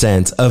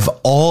 10% of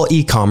all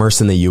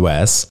e-commerce in the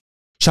US?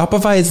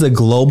 Shopify is the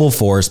global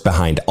force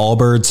behind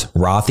Allbirds,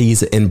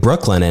 Rothy's, and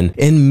Brooklinen,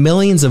 and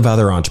millions of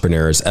other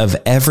entrepreneurs of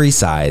every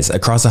size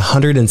across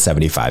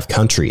 175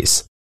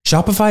 countries.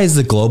 Shopify is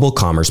the global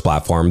commerce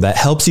platform that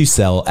helps you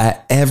sell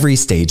at every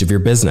stage of your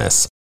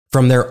business,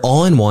 from their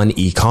all-in-one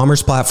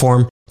e-commerce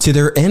platform to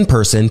their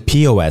in-person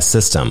POS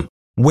system.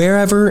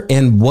 Wherever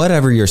and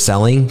whatever you're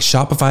selling,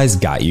 Shopify's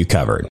got you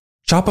covered.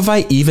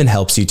 Shopify even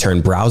helps you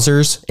turn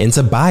browsers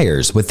into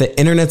buyers with the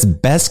internet's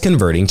best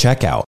converting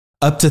checkout.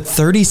 up to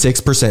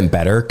 36%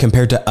 better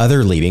compared to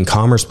other leading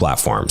commerce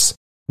platforms.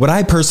 What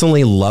I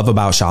personally love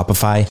about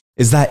Shopify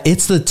is that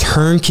it's the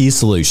turnkey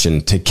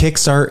solution to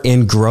kickstart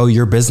and grow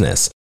your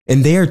business,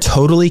 and they are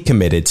totally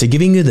committed to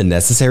giving you the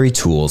necessary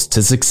tools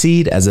to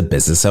succeed as a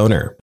business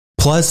owner.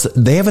 Plus,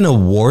 they have an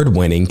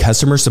award-winning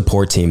customer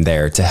support team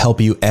there to help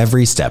you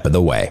every step of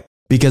the way.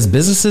 Because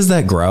businesses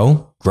that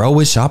grow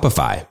with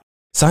Shopify.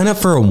 Sign up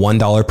for a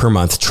 $1 per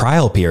month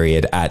trial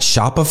period at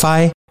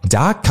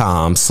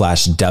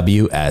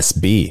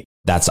shopify.com/WSB.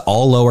 That's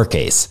all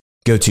lowercase.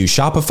 Go to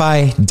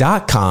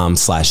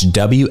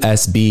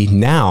shopify.com/WSB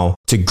now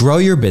to grow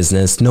your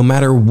business no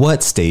matter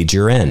what stage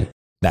you're in.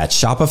 That's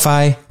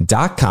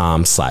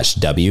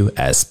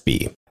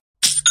shopify.com/WSB.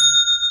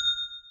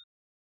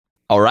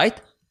 All right,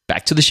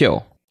 back to the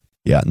show.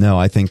 Yeah, no,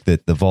 I think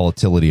that the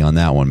volatility on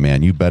that one,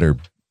 man, you better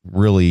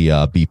really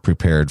be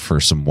prepared for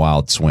some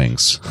wild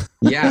swings.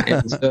 Yeah.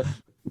 And so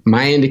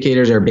my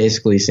indicators are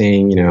basically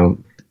saying,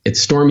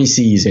 it's stormy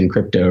seas in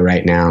crypto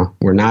right now.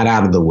 We're not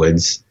out of the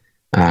woods.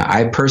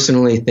 I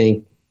personally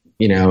think,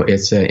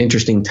 it's an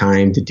interesting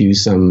time to do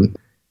some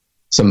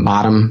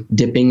bottom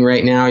dipping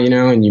right now,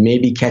 and you may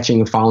be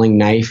catching a falling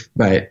knife,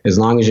 but as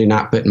long as you're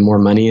not putting more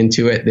money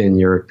into it than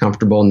you're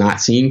comfortable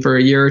not seeing for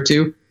a year or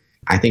two,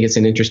 I think it's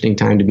an interesting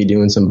time to be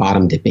doing some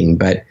bottom dipping.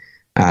 But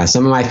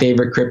some of my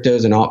favorite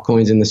cryptos and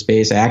altcoins in the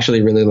space, I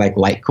actually really like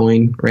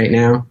Litecoin right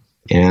now,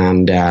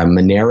 and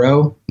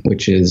Monero,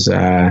 which is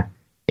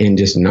in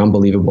just an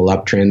unbelievable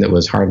uptrend that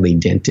was hardly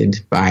dented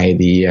by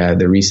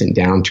the recent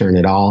downturn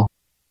at all.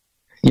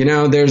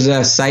 There's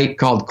a site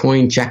called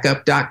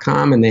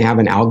coincheckup.com, and they have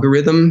an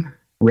algorithm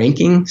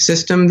ranking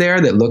system there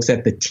that looks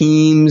at the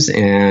teams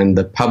and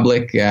the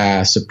public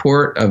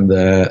support of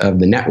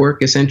the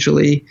network,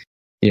 essentially.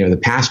 The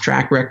past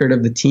track record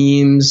of the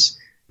teams,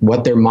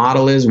 what their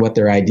model is, what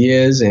their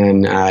idea is,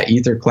 and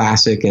Ether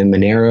Classic and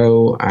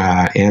Monero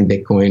and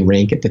Bitcoin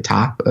rank at the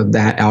top of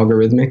that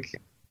algorithmic.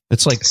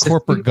 It's like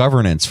corporate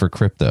governance for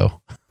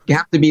crypto. You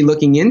have to be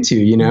looking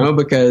into,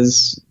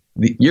 because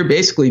you're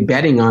basically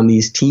betting on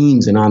these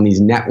teams and on these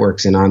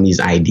networks and on these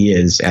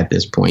ideas at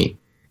this point.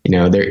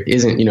 There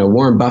isn't,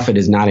 Warren Buffett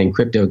is not in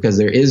crypto because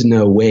there is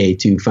no way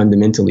to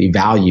fundamentally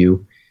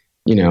value,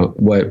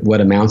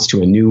 what amounts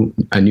to a new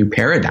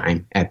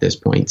paradigm at this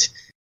point.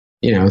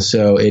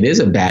 So it is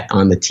a bet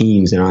on the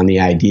teams and on the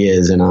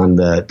ideas and on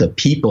the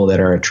people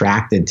that are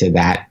attracted to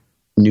that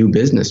new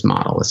business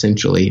model,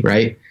 essentially,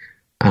 right?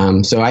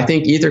 So I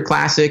think Ether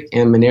Classic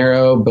and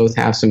Monero both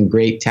have some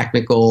great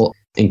technical,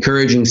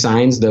 encouraging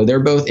signs, though they're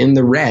both in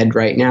the red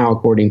right now,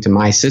 according to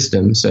my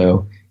system.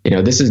 So,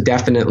 this is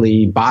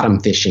definitely bottom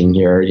fishing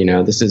here.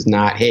 This is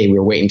not, hey,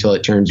 we're waiting until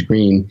it turns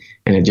green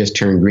and it just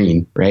turned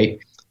green, right?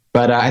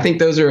 But I think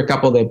those are a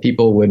couple that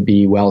people would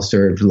be well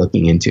served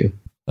looking into.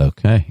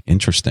 Okay,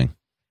 interesting.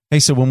 Hey,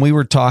 so when we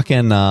were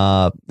talking,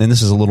 and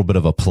this is a little bit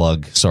of a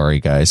plug, sorry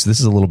guys, this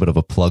is a little bit of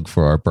a plug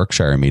for our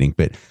Berkshire meeting,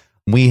 but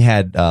we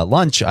had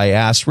lunch. I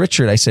asked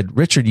Richard, I said,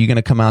 Richard, you going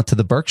to come out to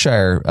the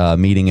Berkshire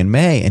meeting in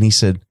May? And he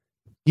said,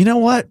 you know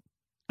what?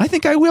 I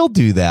think I will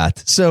do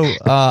that. So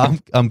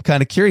I'm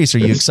kind of curious. Are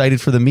you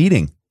excited for the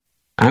meeting?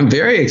 I'm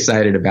very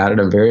excited about it.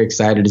 I'm very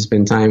excited to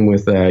spend time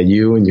with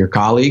you and your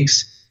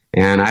colleagues.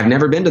 And I've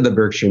never been to the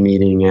Berkshire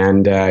meeting.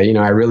 And,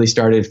 I really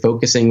started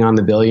focusing on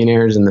the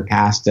billionaires in the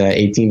past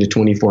 18 to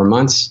 24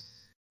 months.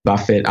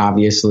 Buffett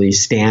obviously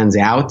stands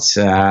out.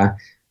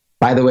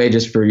 By the way,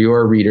 just for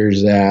your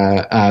readers'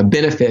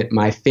 benefit,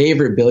 my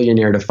favorite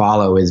billionaire to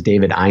follow is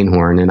David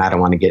Einhorn. And I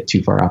don't want to get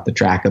too far off the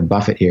track of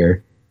Buffett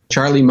here.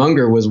 Charlie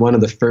Munger was one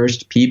of the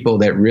first people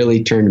that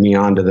really turned me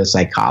on to the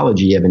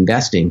psychology of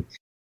investing.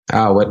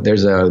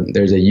 There's a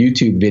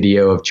YouTube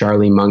video of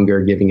Charlie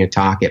Munger giving a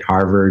talk at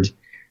Harvard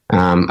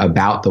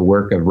about the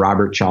work of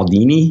Robert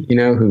Cialdini,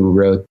 who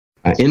wrote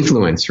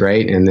Influence,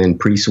 right? And then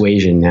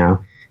Persuasion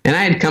now. And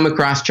I had come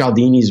across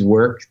Cialdini's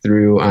work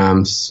through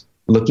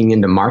looking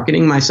into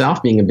marketing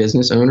myself, being a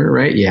business owner,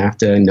 right? You have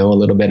to know a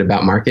little bit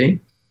about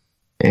marketing.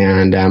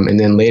 And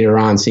then later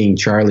on, seeing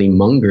Charlie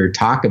Munger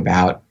talk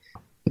about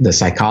the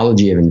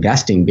psychology of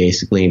investing,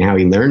 basically, and how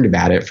he learned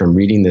about it from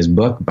reading this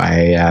book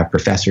by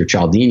Professor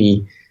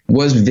Cialdini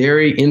was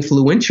very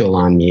influential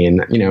on me,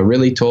 and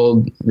really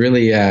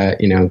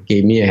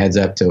gave me a heads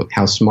up to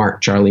how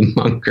smart Charlie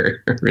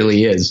Munger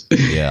really is.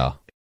 Yeah.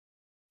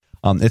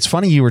 It's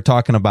funny you were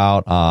talking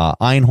about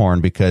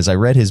Einhorn, because I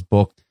read his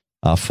book,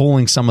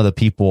 Fooling Some of the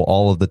People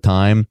All of the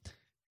Time,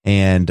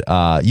 and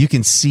you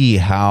can see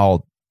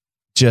how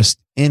just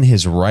in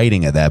his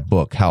writing of that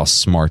book how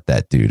smart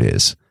that dude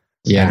is.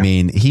 Yeah, I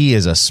mean, he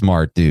is a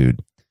smart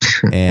dude.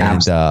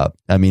 And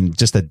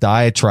just a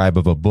diatribe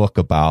of a book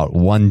about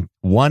one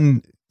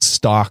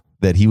stock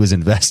that he was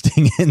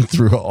investing in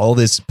through all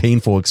this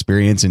painful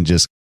experience and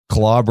just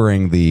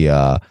clobbering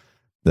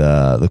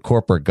the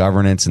corporate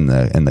governance and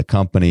the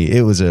company.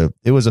 It was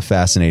a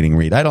fascinating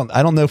read. I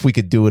don't know if we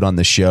could do it on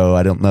the show.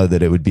 I don't know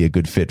that it would be a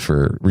good fit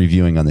for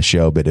reviewing on the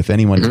show, but if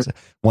anyone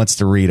wants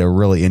to read a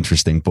really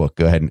interesting book,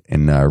 go ahead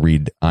and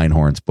read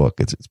Einhorn's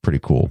book. It's pretty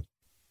cool.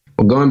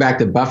 Well, going back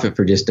to Buffett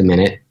for just a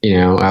minute,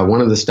 one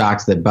of the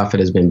stocks that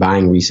Buffett has been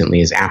buying recently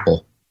is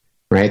Apple,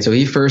 right? So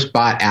he first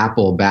bought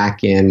Apple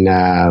back in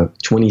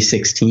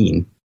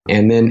 2016.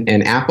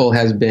 And Apple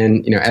has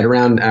been, at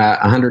around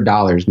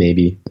 $100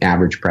 maybe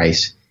average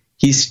price.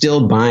 He's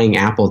still buying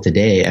Apple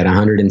today at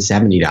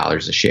 $170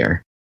 a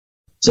share.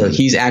 So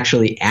he's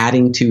actually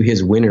adding to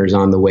his winners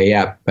on the way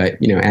up. But,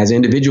 as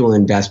individual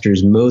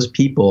investors, most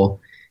people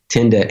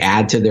tend to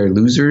add to their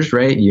losers,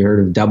 right? You heard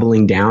of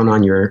doubling down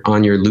on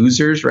your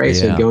losers, right?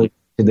 Yeah. So going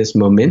to this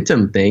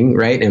momentum thing,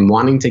 right? And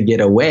wanting to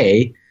get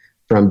away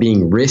from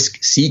being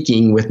risk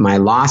seeking with my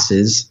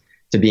losses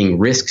to being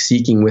risk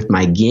seeking with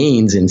my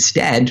gains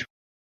instead.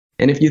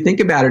 And if you think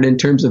about it in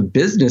terms of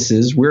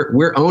businesses,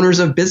 we're owners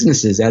of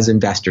businesses as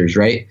investors,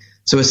 right?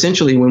 So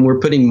essentially, when we're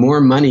putting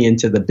more money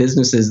into the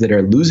businesses that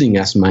are losing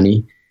us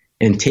money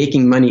and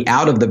taking money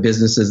out of the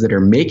businesses that are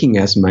making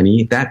us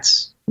money,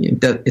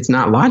 it's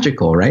not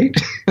logical, right?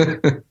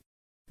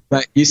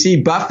 But you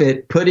see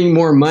Buffett putting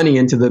more money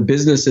into the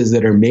businesses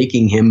that are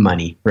making him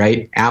money,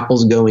 right?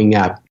 Apple's going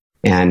up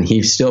and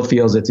he still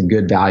feels it's a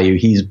good value.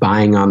 He's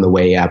buying on the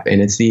way up.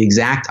 And it's the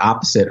exact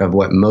opposite of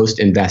what most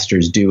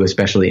investors do,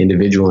 especially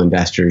individual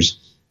investors.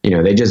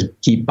 They just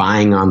keep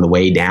buying on the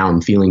way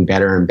down, feeling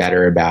better and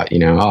better about,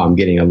 I'm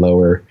getting a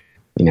lower,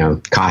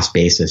 cost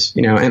basis,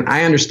 and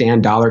I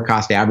understand dollar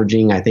cost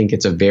averaging. I think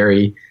it's a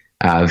very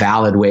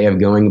valid way of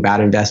going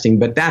about investing,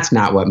 but that's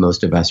not what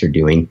most of us are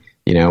doing.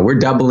 We're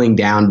doubling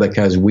down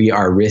because we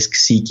are risk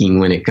seeking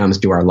when it comes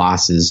to our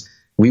losses.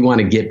 We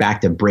want to get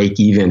back to break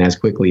even as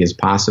quickly as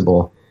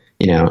possible,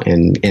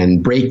 and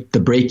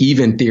the break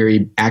even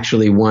theory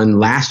actually won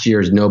last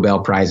year's Nobel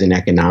Prize in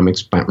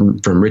economics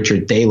from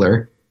Richard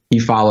Thaler. He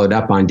followed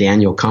up on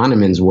Daniel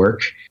Kahneman's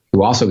work,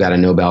 who also got a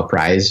Nobel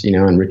Prize,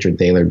 and Richard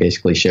Thaler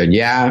basically showed,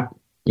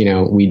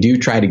 we do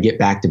try to get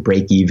back to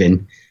break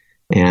even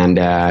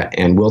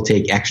and we'll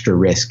take extra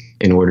risk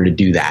in order to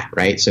do that,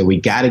 right? So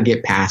we got to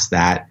get past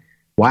that.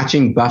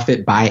 Watching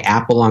Buffett buy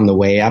Apple on the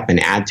way up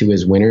and add to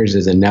his winners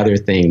is another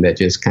thing that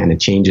just kind of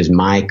changes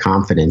my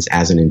confidence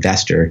as an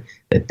investor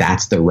that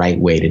that's the right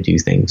way to do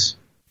things.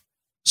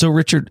 So,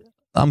 Richard,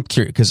 I'm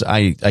curious because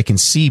I can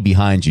see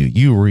behind you,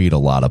 you read a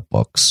lot of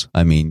books.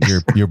 I mean,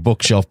 your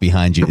bookshelf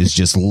behind you is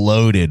just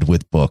loaded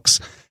with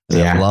books.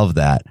 Yeah. I love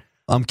that.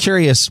 I'm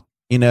curious,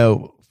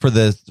 for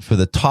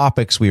the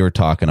topics we were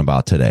talking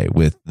about today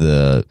with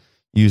the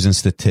using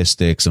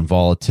statistics and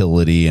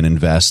volatility and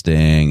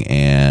investing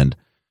and,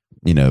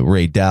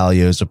 Ray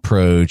Dalio's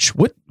approach,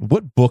 what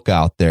book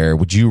out there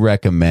would you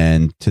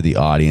recommend to the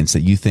audience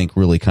that you think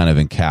really kind of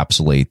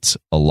encapsulates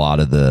a lot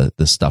of the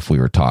stuff we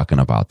were talking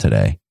about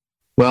today?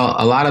 Well,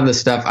 a lot of the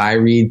stuff I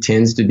read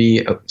tends to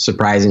be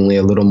surprisingly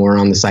a little more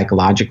on the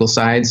psychological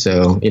side.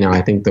 So,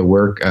 I think the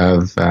work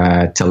of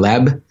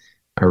Taleb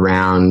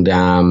around,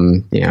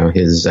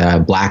 his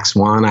black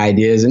swan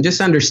ideas and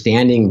just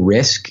understanding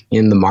risk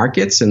in the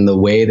markets and the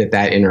way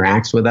that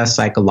interacts with us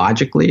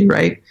psychologically,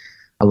 right?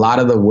 A lot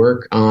of the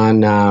work on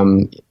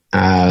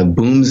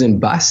booms and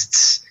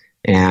busts.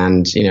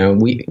 And,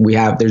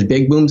 there's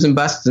big booms and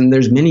busts and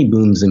there's mini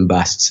booms and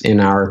busts in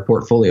our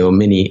portfolio,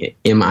 mini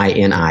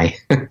MINI,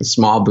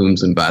 small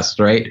booms and busts,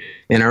 right?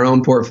 In our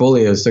own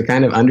portfolios. So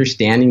kind of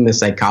understanding the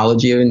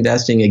psychology of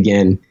investing.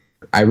 Again,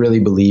 I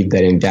really believe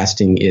that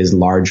investing is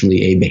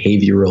largely a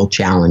behavioral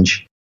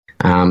challenge.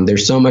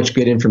 There's so much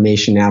good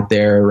information out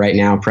there right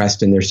now,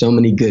 Preston. There's so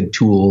many good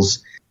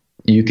tools.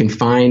 You can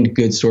find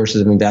good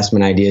sources of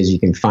investment ideas. You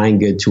can find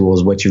good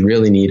tools. What you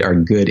really need are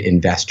good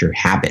investor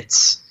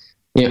habits.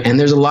 And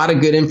there's a lot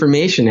of good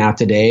information out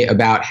today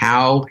about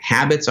how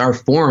habits are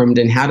formed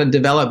and how to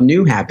develop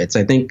new habits.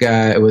 I think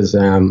it was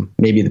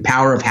maybe The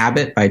Power of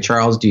Habit by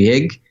Charles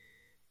Duhigg.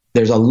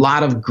 There's a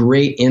lot of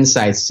great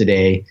insights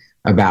today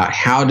about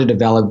how to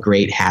develop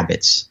great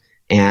habits.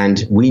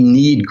 And we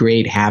need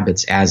great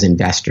habits as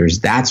investors.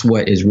 That's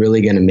what is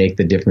really going to make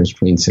the difference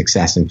between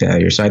success and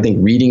failure. So I think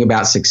reading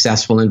about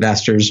successful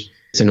investors,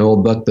 it's an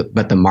old book,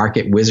 but the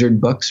Market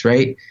Wizard books,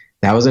 right?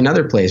 That was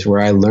another place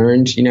where I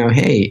learned,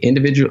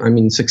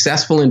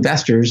 successful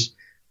investors,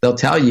 they'll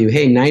tell you,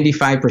 hey,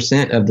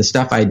 95% of the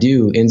stuff I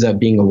do ends up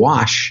being a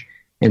wash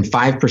and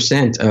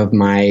 5% of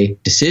my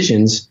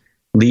decisions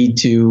lead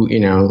to,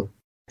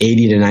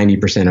 80 to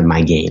 90% of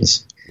my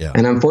gains. Yeah.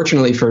 And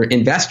unfortunately for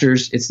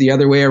investors, it's the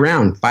other way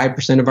around.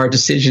 5% of our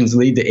decisions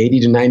lead to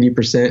 80 to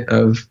 90%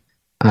 of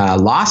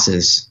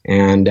losses.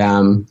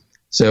 And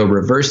so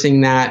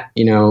reversing that,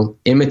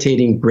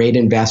 imitating great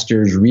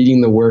investors,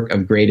 reading the work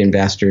of great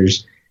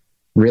investors,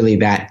 really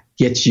that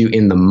gets you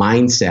in the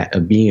mindset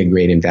of being a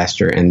great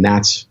investor. And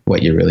that's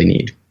what you really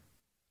need.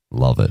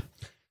 Love it.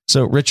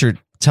 So Richard,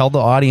 tell the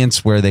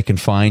audience where they can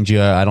find you.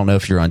 I don't know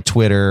if you're on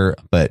Twitter,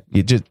 but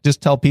you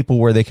just tell people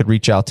where they could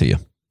reach out to you.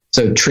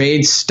 So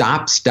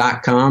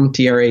tradestops.com,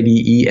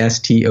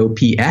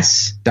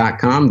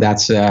 TRADESTOPS.com.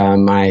 That's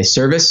my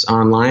service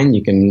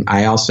online.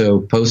 I also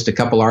post a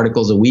couple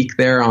articles a week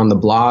there on the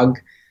blog.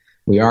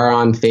 We are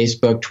on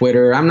Facebook,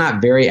 Twitter. I'm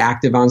not very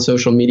active on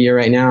social media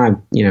right now. I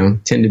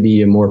tend to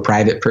be a more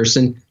private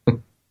person.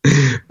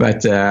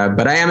 But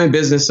I am in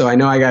business, so I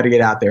know I got to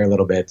get out there a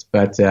little bit.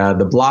 But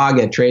the blog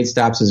at Trade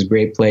Stops is a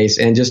great place,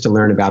 and just to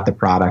learn about the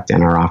product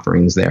and our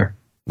offerings there.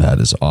 That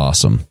is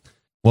awesome.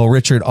 Well,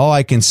 Richard, all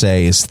I can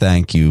say is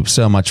thank you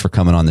so much for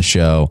coming on the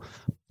show.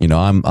 You know,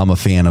 I'm a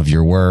fan of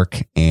your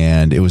work,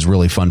 and it was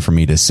really fun for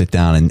me to sit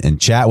down and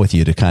chat with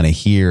you to kind of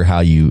hear how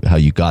you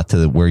got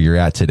to where you're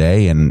at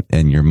today and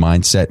your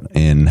mindset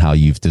and how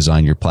you've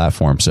designed your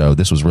platform. So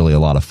this was really a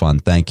lot of fun.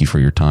 Thank you for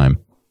your time.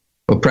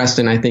 Well,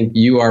 Preston, I think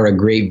you are a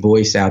great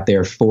voice out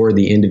there for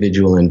the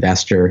individual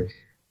investor.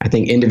 I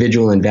think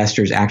individual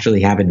investors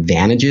actually have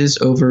advantages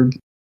over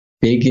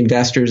big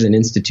investors and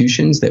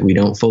institutions that we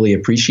don't fully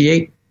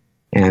appreciate.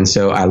 And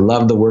so I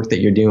love the work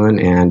that you're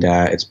doing, and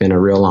it's been a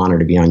real honor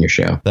to be on your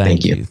show.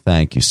 Thank you.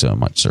 Thank you so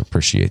much, sir.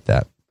 Appreciate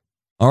that.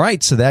 All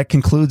right, so that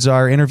concludes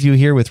our interview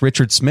here with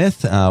Richard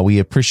Smith. We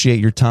appreciate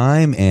your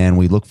time, and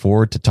we look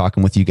forward to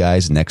talking with you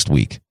guys next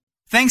week.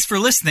 Thanks for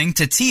listening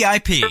to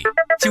TIP.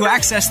 To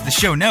access the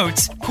show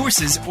notes,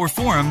 courses, or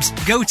forums,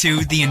 go to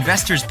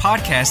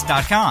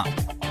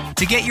theinvestorspodcast.com.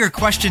 To get your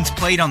questions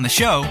played on the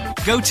show,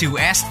 go to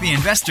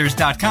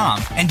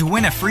asktheinvestors.com and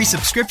win a free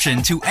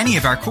subscription to any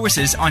of our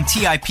courses on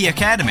TIP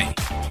Academy.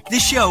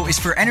 This show is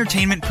for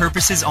entertainment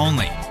purposes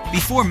only.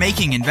 Before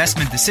making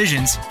investment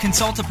decisions,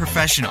 consult a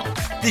professional.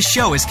 This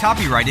show is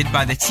copyrighted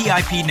by the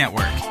TIP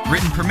Network.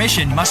 Written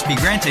permission must be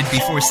granted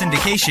before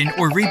syndication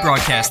or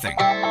rebroadcasting.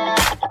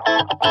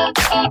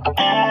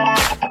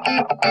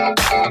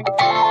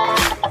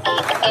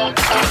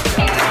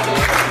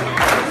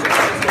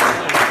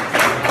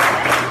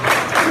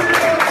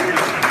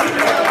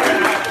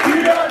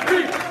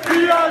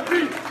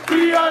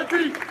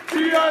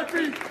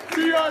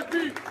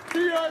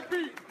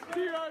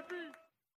 TIP.